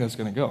 how do you think that's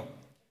going to go?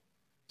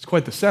 It's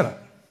quite the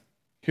setup.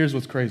 Here's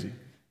what's crazy.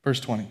 Verse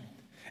 20.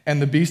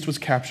 And the beast was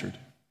captured,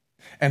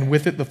 and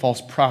with it the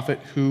false prophet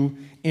who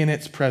in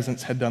its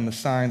presence had done the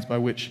signs by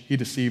which he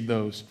deceived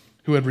those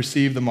who had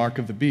received the mark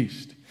of the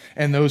beast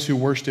and those who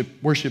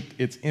worshipped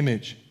its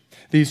image.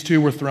 These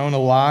two were thrown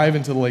alive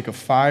into the lake of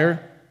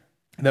fire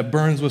that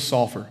burns with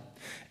sulfur,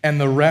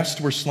 and the rest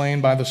were slain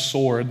by the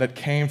sword that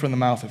came from the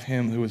mouth of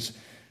him who was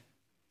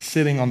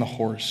sitting on the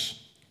horse.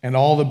 And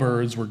all the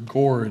birds were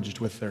gorged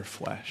with their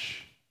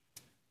flesh.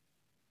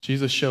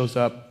 Jesus shows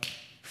up,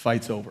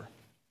 fight's over.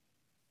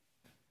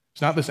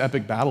 It's not this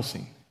epic battle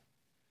scene.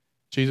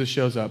 Jesus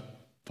shows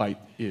up, fight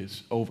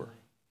is over.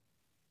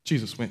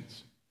 Jesus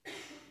wins. You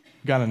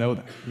got to know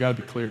that. You got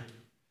to be clear.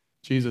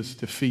 Jesus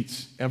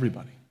defeats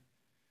everybody.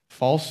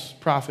 False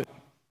prophet,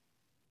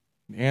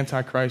 the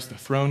Antichrist, the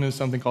throne is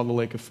something called the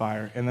lake of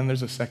fire, and then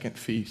there's a second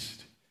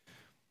feast.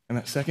 And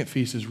that second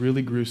feast is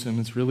really gruesome.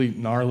 It's really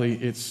gnarly.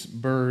 It's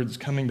birds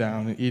coming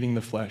down and eating the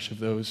flesh of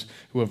those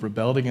who have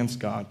rebelled against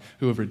God,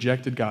 who have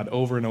rejected God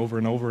over and over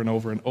and over and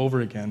over and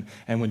over again.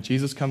 And when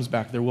Jesus comes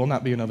back, there will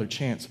not be another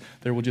chance.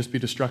 There will just be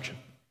destruction.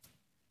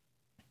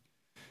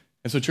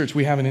 And so, church,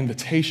 we have an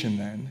invitation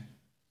then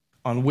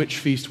on which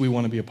feast we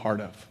want to be a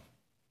part of.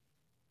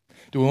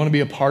 Do we want to be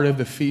a part of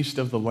the feast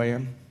of the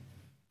Lamb,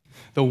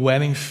 the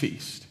wedding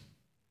feast?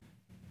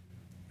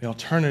 The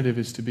alternative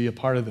is to be a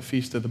part of the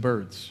feast of the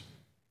birds.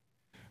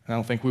 And I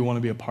don't think we want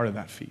to be a part of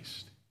that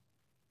feast.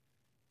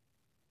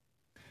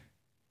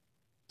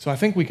 So I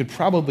think we could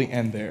probably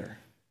end there,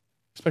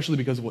 especially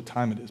because of what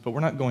time it is, but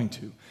we're not going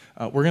to.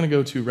 We're going to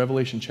go to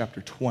Revelation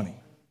chapter 20,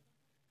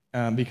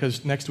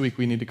 because next week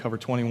we need to cover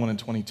 21 and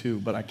 22,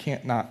 but I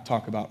can't not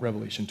talk about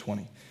Revelation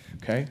 20,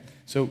 okay?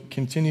 So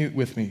continue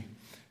with me.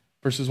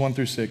 Verses 1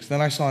 through 6.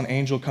 Then I saw an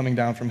angel coming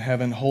down from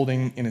heaven,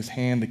 holding in his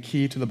hand the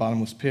key to the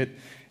bottomless pit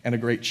and a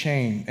great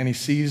chain. And he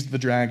seized the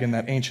dragon,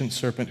 that ancient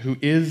serpent, who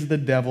is the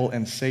devil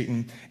and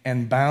Satan,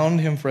 and bound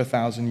him for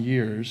 1,000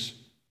 years,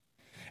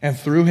 and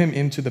threw him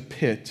into the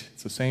pit.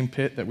 It's the same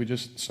pit that we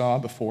just saw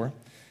before.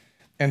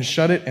 And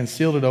shut it and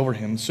sealed it over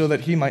him, so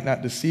that he might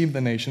not deceive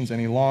the nations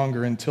any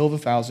longer until the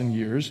 1,000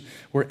 years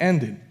were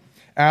ended.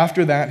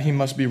 After that, he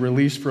must be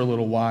released for a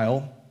little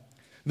while.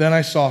 Then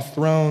I saw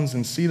thrones,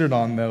 and seated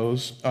on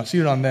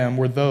them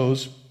were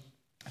those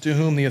to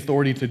whom the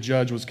authority to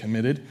judge was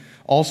committed.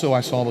 Also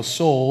I saw the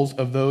souls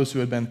of those who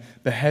had been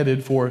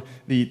beheaded for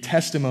the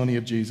testimony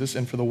of Jesus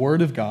and for the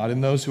word of God,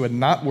 and those who had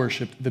not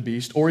worshipped the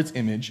beast or its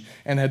image,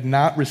 and had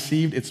not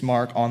received its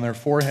mark on their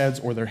foreheads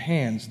or their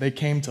hands. They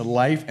came to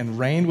life and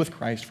reigned with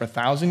Christ for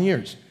 1,000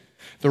 years.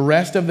 The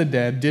rest of the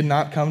dead did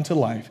not come to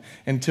life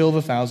until the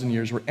 1,000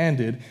 years were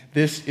ended.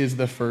 This is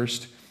the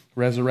first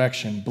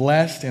resurrection.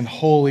 Blessed and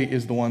holy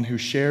is the one who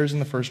shares in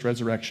the first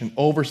resurrection.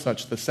 Over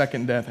such the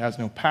second death has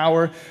no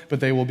power, but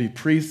they will be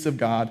priests of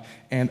God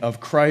and of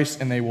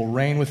Christ, and they will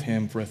reign with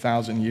him for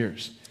 1,000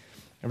 years.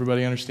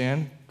 Everybody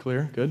understand?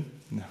 Clear? Good?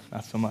 No,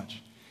 not so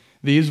much.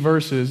 These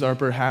verses are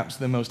perhaps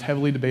the most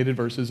heavily debated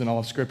verses in all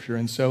of Scripture,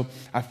 and so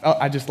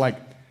I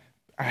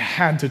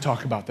had to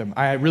talk about them.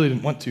 I really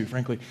didn't want to,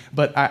 frankly,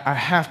 but I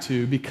have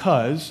to,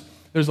 because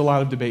there's a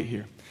lot of debate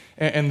here.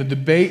 And the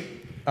debate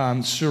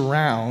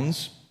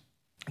surrounds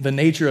the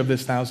nature of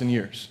this 1,000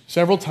 years.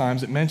 Several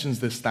times it mentions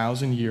this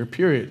 1,000-year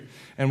period,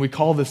 and we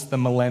call this the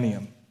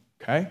millennium,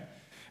 okay?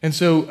 And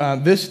so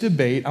this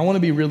debate, I want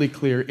to be really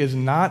clear, is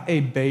not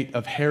a debate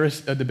of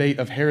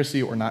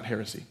heresy or not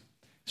heresy.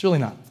 It's really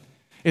not.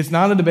 It's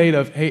not a debate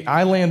of, hey,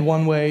 I land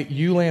one way,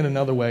 you land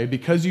another way.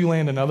 Because you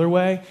land another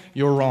way,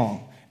 you're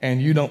wrong,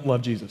 and you don't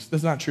love Jesus.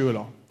 That's not true at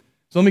all.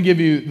 So let me give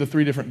you the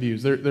three different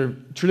views. There are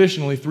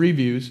traditionally three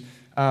views,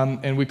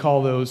 and we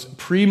call those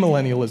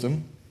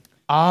premillennialism,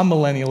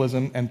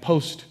 amillennialism, and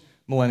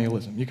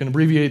postmillennialism. You can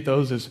abbreviate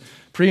those as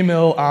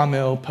pre-mill,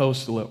 amill,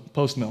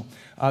 post-mill.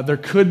 There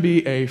could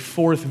be a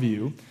fourth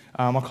view.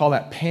 I'll call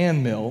that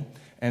pan-mill.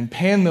 And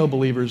pan-mill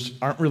believers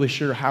aren't really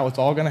sure how it's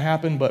all going to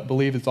happen, but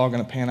believe it's all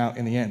going to pan out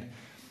in the end.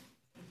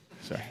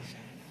 Sorry.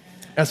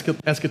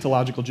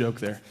 Eschatological joke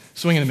there.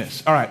 Swing and a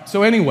miss. All right.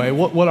 So anyway,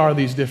 what are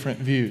these different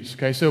views?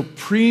 Okay. So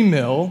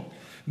pre-mill,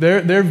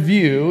 their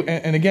view,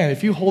 and again,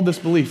 if you hold this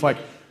belief, like,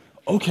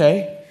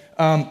 okay,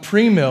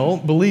 pre-mill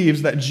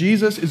believes that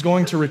Jesus is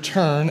going to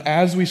return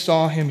as we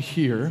saw him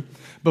here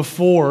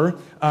before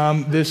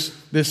this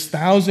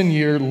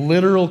 1,000-year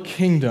literal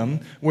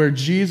kingdom where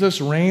Jesus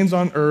reigns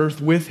on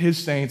earth with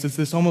his saints. It's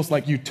this almost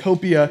like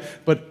utopia,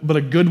 but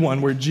a good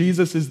one, where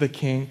Jesus is the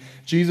king,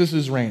 Jesus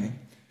is reigning.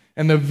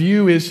 And the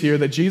view is here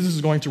that Jesus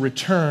is going to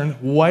return,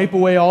 wipe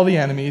away all the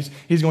enemies.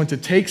 He's going to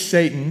take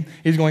Satan,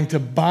 he's going to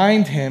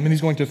bind him, and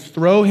he's going to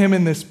throw him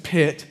in this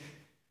pit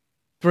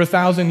for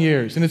 1,000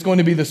 years. And it's going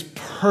to be this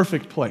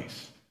perfect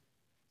place.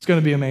 It's going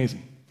to be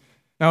amazing.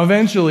 Now,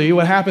 eventually,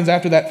 what happens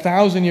after that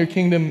 1,000-year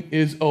kingdom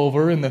is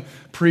over in the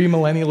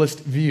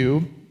premillennialist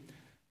view,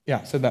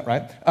 I said that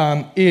right,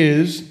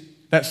 is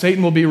that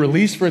Satan will be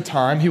released for a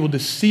time. He will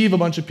deceive a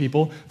bunch of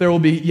people. There will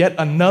be yet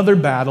another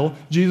battle.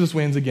 Jesus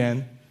wins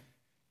again.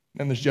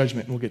 Then there's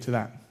judgment, and we'll get to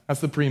that. That's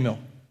the pre-mill.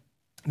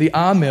 The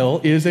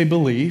amill is a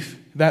belief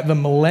that the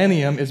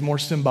millennium is more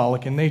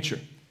symbolic in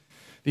nature.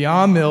 The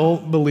amill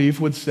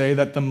belief would say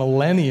that the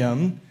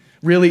millennium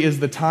really is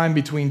the time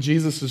between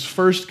Jesus'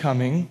 first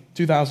coming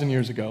 2,000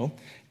 years ago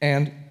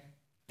and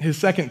his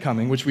second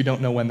coming, which we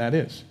don't know when that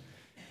is.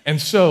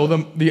 And so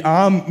the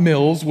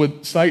amills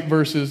would cite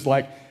verses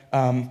like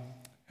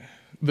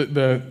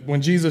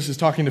when Jesus is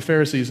talking to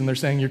Pharisees and they're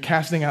saying, you're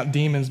casting out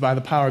demons by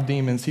the power of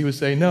demons, he would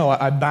say, no,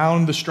 I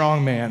bound the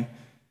strong man.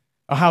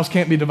 A house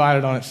can't be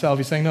divided on itself.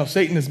 He's saying, no,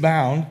 Satan is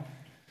bound,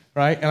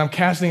 right? And I'm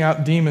casting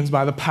out demons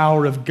by the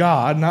power of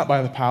God, not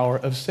by the power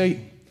of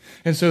Satan.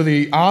 And so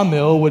the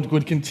amill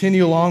would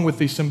continue along with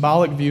the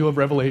symbolic view of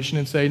Revelation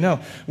and say, no,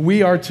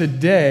 we are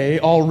today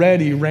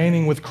already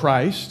reigning with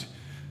Christ.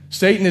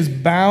 Satan is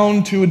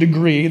bound to a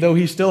degree, though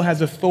he still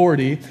has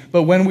authority,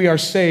 but when we are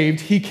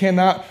saved, he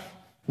cannot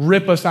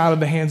rip us out of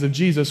the hands of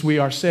Jesus. We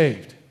are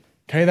saved.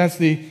 Okay, and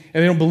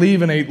they don't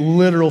believe in a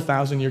literal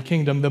 1,000-year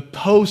kingdom. The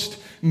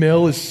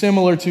post-mill is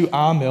similar to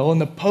a-mill,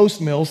 and the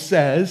post-mill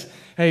says,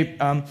 hey,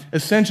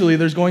 essentially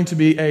there's going to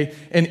be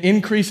an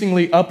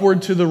increasingly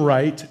upward to the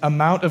right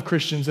amount of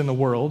Christians in the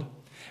world,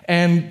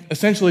 and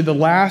essentially the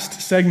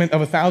last segment of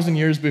 1,000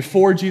 years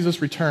before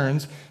Jesus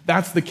returns,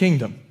 that's the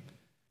kingdom.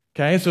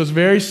 Okay, so it's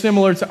very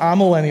similar to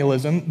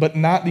amillennialism, but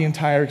not the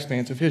entire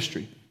expanse of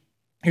history.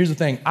 Here's the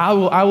thing, I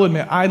will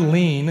admit, I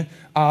lean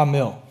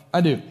a-mill,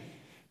 I do.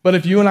 But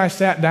if you and I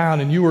sat down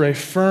and you were a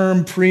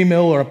firm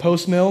pre-mill or a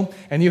post-mill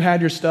and you had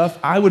your stuff,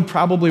 I would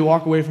probably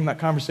walk away from that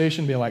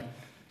conversation and be like,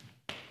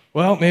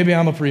 well, maybe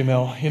I'm a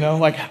pre-mill,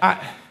 Like,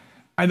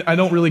 I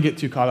don't really get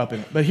too caught up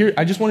in it. But here,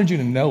 I just wanted you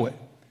to know it,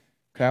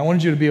 okay? I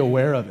wanted you to be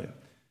aware of it.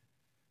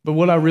 But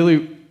what I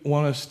really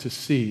want us to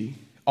see,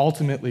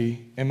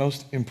 ultimately and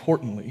most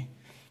importantly,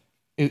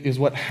 is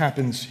what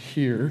happens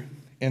here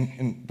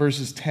in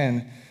verses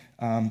 10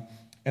 and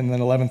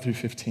then 11 through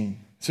 15.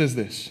 It says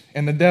this,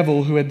 and the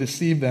devil who had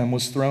deceived them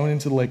was thrown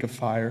into the lake of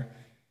fire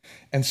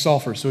and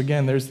sulfur. So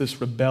again, there's this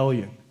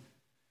rebellion.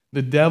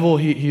 The devil,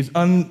 he's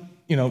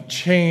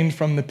chained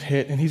from the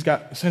pit, and he's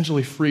got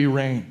essentially free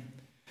reign.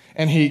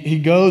 And he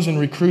goes and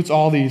recruits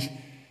all these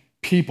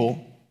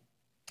people,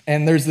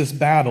 and there's this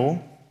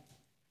battle,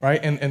 right?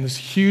 And this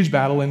huge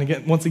battle, and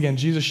again, once again,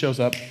 Jesus shows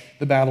up,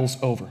 the battle's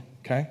over,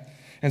 okay?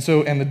 And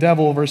the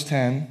devil, verse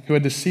 10, who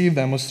had deceived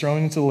them, was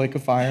thrown into the lake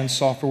of fire and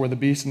sulfur where the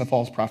beast and the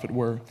false prophet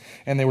were,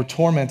 and they were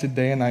tormented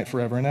day and night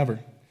forever and ever.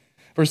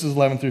 Verses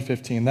 11 through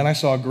 15, then I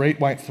saw a great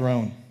white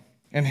throne,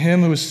 and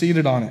him who was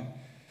seated on it.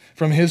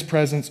 From his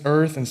presence,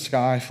 earth and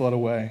sky fled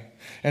away,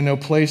 and no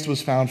place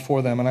was found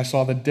for them. And I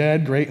saw the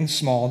dead, great and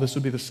small. This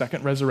would be the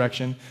second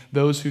resurrection,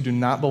 those who do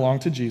not belong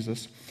to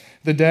Jesus.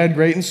 The dead,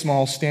 great and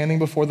small, standing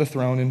before the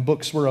throne, and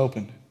books were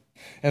opened.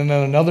 And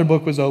then another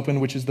book was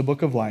opened, which is the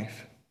book of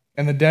life.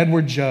 And the dead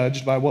were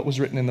judged by what was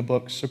written in the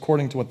books,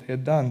 according to what they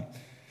had done.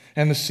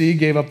 And the sea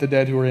gave up the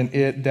dead who were in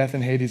it. Death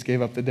and Hades gave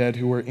up the dead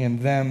who were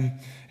in them,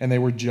 and they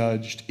were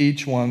judged,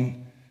 each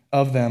one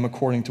of them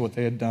according to what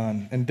they had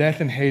done. And death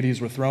and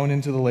Hades were thrown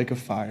into the lake of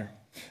fire.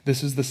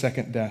 This is the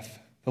second death,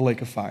 the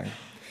lake of fire.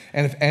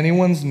 And if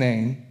anyone's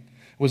name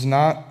was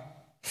not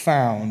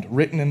found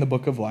written in the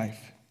book of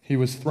life, he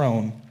was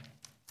thrown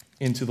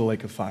into the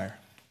lake of fire.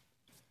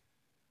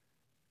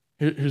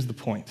 Here's the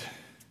point.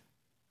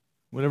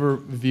 Whatever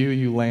view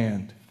you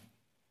land,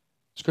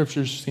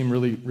 scriptures seem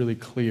really, really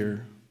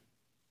clear.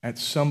 At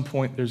some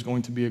point, there's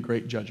going to be a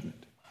great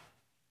judgment.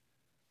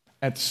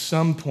 At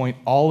some point,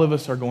 all of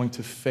us are going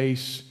to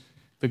face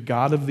the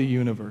God of the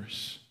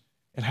universe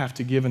and have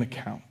to give an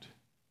account.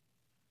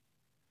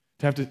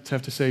 To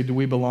have to say, do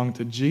we belong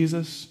to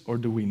Jesus or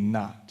do we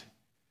not?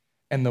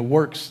 And the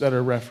works that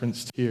are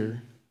referenced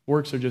here,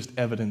 works are just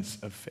evidence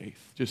of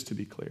faith, just to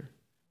be clear,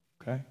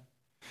 okay?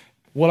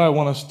 What I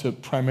want us to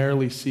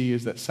primarily see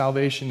is that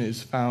salvation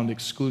is found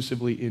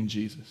exclusively in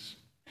Jesus.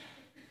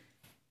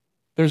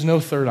 There's no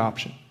third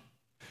option.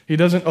 He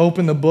doesn't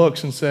open the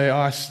books and say,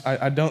 oh,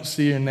 I don't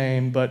see your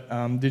name, but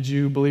did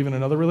you believe in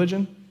another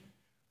religion?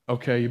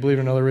 Okay, you believe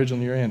in another religion,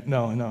 you're in.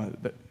 No,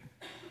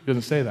 he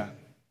doesn't say that.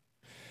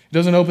 He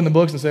doesn't open the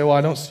books and say, well,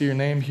 I don't see your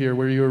name here.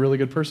 Were you a really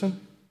good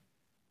person?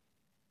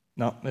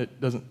 No,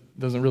 it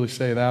doesn't really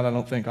say that, I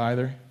don't think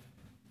either.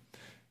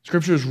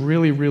 Scripture is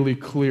really, really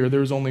clear.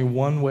 There's only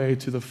one way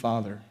to the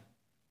Father.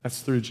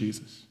 That's through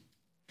Jesus.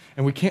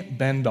 And we can't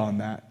bend on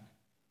that.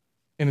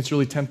 And it's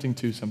really tempting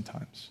to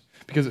sometimes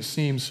because it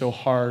seems so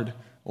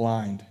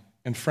hard-lined.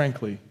 And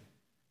frankly,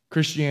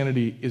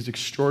 Christianity is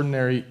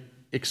extraordinarily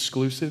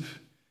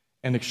exclusive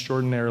and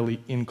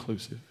extraordinarily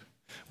inclusive.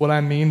 What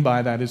I mean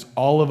by that is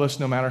all of us,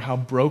 no matter how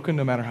broken,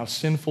 no matter how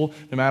sinful,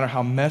 no matter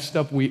how messed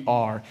up we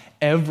are,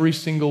 every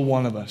single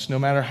one of us, no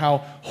matter how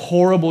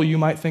horrible you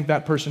might think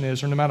that person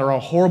is, or no matter how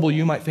horrible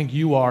you might think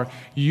you are,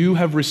 you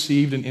have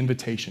received an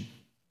invitation.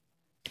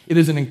 It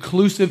is an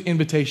inclusive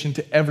invitation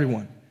to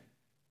everyone.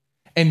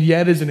 And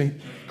yet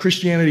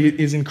Christianity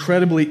is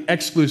incredibly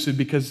exclusive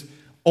because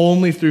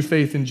only through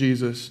faith in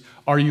Jesus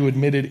are you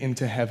admitted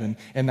into heaven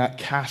and not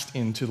cast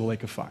into the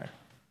lake of fire.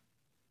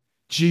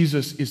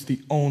 Jesus is the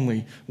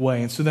only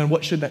way. And so then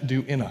what should that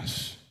do in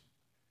us?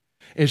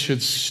 It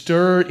should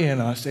stir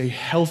in us a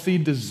healthy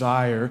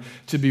desire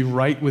to be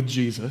right with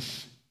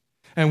Jesus.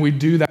 And we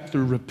do that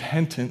through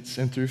repentance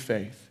and through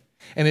faith.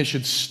 And it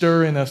should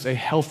stir in us a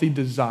healthy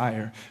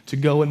desire to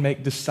go and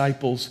make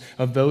disciples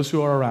of those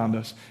who are around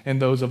us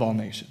and those of all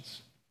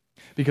nations.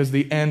 Because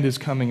the end is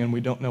coming and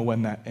we don't know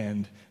when that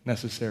end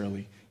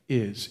necessarily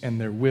is. And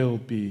there will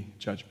be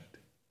judgment.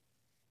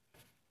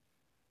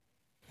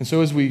 And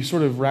so as we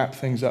sort of wrap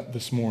things up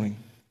this morning,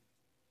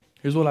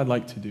 here's what I'd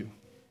like to do.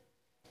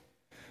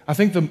 I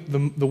think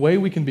the way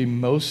we can be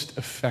most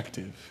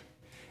effective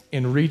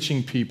in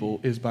reaching people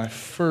is by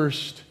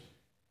first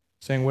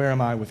saying, where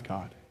am I with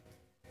God?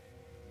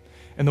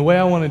 And the way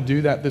I want to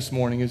do that this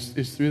morning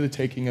is through the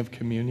taking of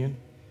communion.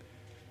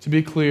 To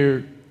be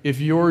clear, if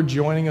you're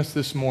joining us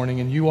this morning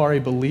and you are a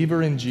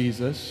believer in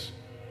Jesus,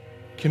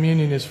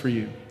 Communion is for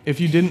you. If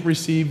you didn't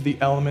receive the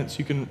elements,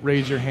 you can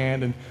raise your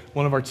hand and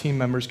one of our team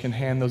members can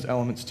hand those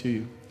elements to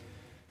you.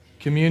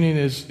 Communion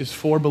is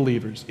for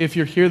believers. If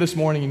you're here this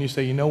morning and you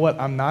say, you know what,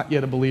 I'm not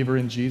yet a believer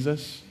in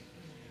Jesus,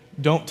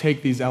 don't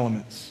take these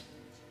elements.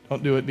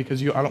 Don't do it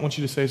because I don't want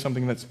you to say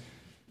something that's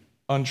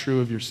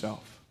untrue of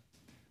yourself.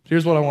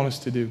 Here's what I want us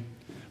to do.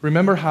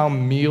 Remember how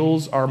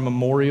meals are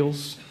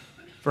memorials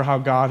for how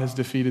God has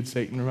defeated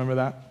Satan? Remember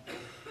that?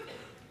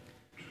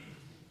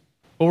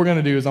 What we're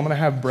going to do is I'm going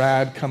to have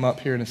Brad come up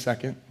here in a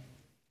second.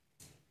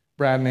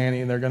 Brad and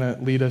Annie, and they're going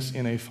to lead us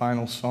in a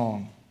final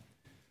song.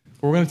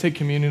 We're going to take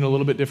communion a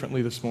little bit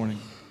differently this morning.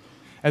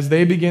 As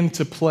they begin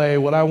to play,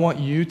 what I want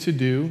you to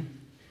do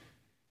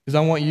is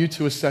I want you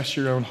to assess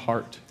your own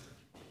heart.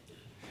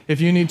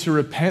 If you need to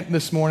repent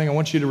this morning, I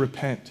want you to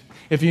repent.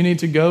 If you need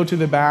to go to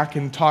the back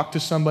and talk to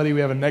somebody, we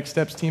have a Next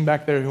Steps team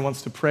back there who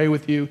wants to pray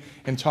with you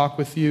and talk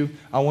with you.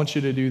 I want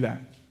you to do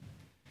that.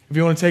 If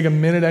you want to take a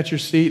minute at your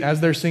seat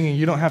as they're singing,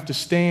 you don't have to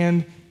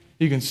stand.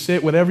 You can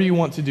sit, whatever you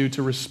want to do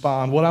to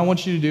respond. What I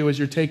want you to do as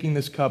you're taking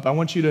this cup, I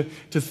want you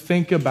to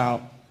think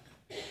about,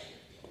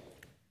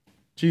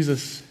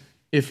 Jesus,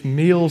 if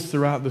meals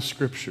throughout the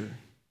Scripture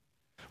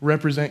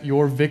represent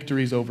your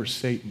victories over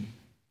Satan,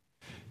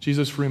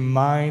 Jesus,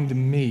 remind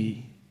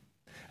me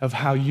of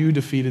how you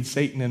defeated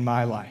Satan in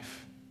my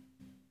life.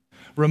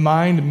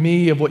 Remind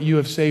me of what you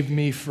have saved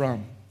me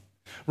from.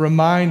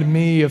 Remind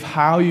me of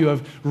how you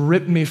have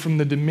ripped me from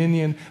the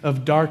dominion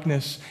of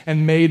darkness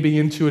and made me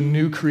into a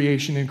new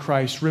creation in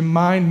Christ.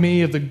 Remind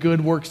me of the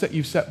good works that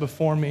you've set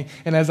before me.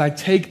 And as I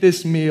take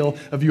this meal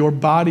of your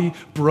body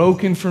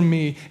broken for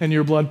me and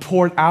your blood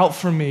poured out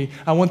for me,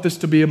 I want this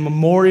to be a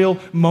memorial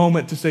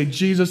moment to say,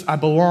 Jesus, I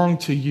belong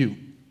to you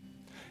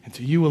and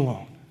to you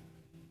alone.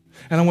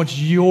 And I want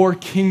your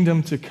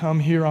kingdom to come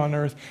here on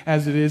earth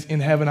as it is in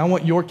heaven. I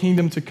want your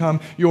kingdom to come,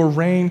 your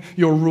reign,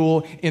 your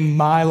rule in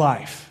my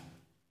life.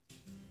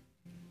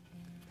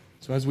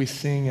 So as we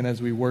sing and as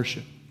we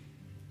worship,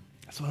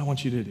 that's what I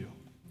want you to do.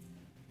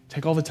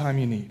 Take all the time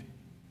you need.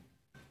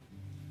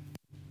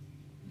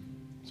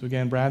 So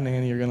again, Brad and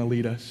Annie are going to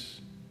lead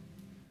us.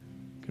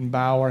 We can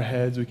bow our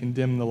heads, we can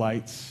dim the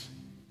lights.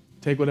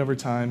 Take whatever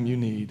time you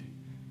need.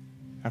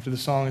 After the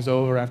song is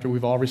over, after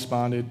we've all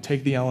responded,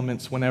 take the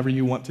elements whenever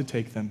you want to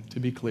take them, to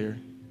be clear.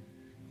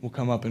 We'll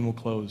come up and we'll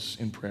close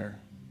in prayer.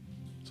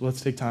 So let's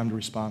take time to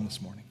respond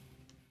this morning.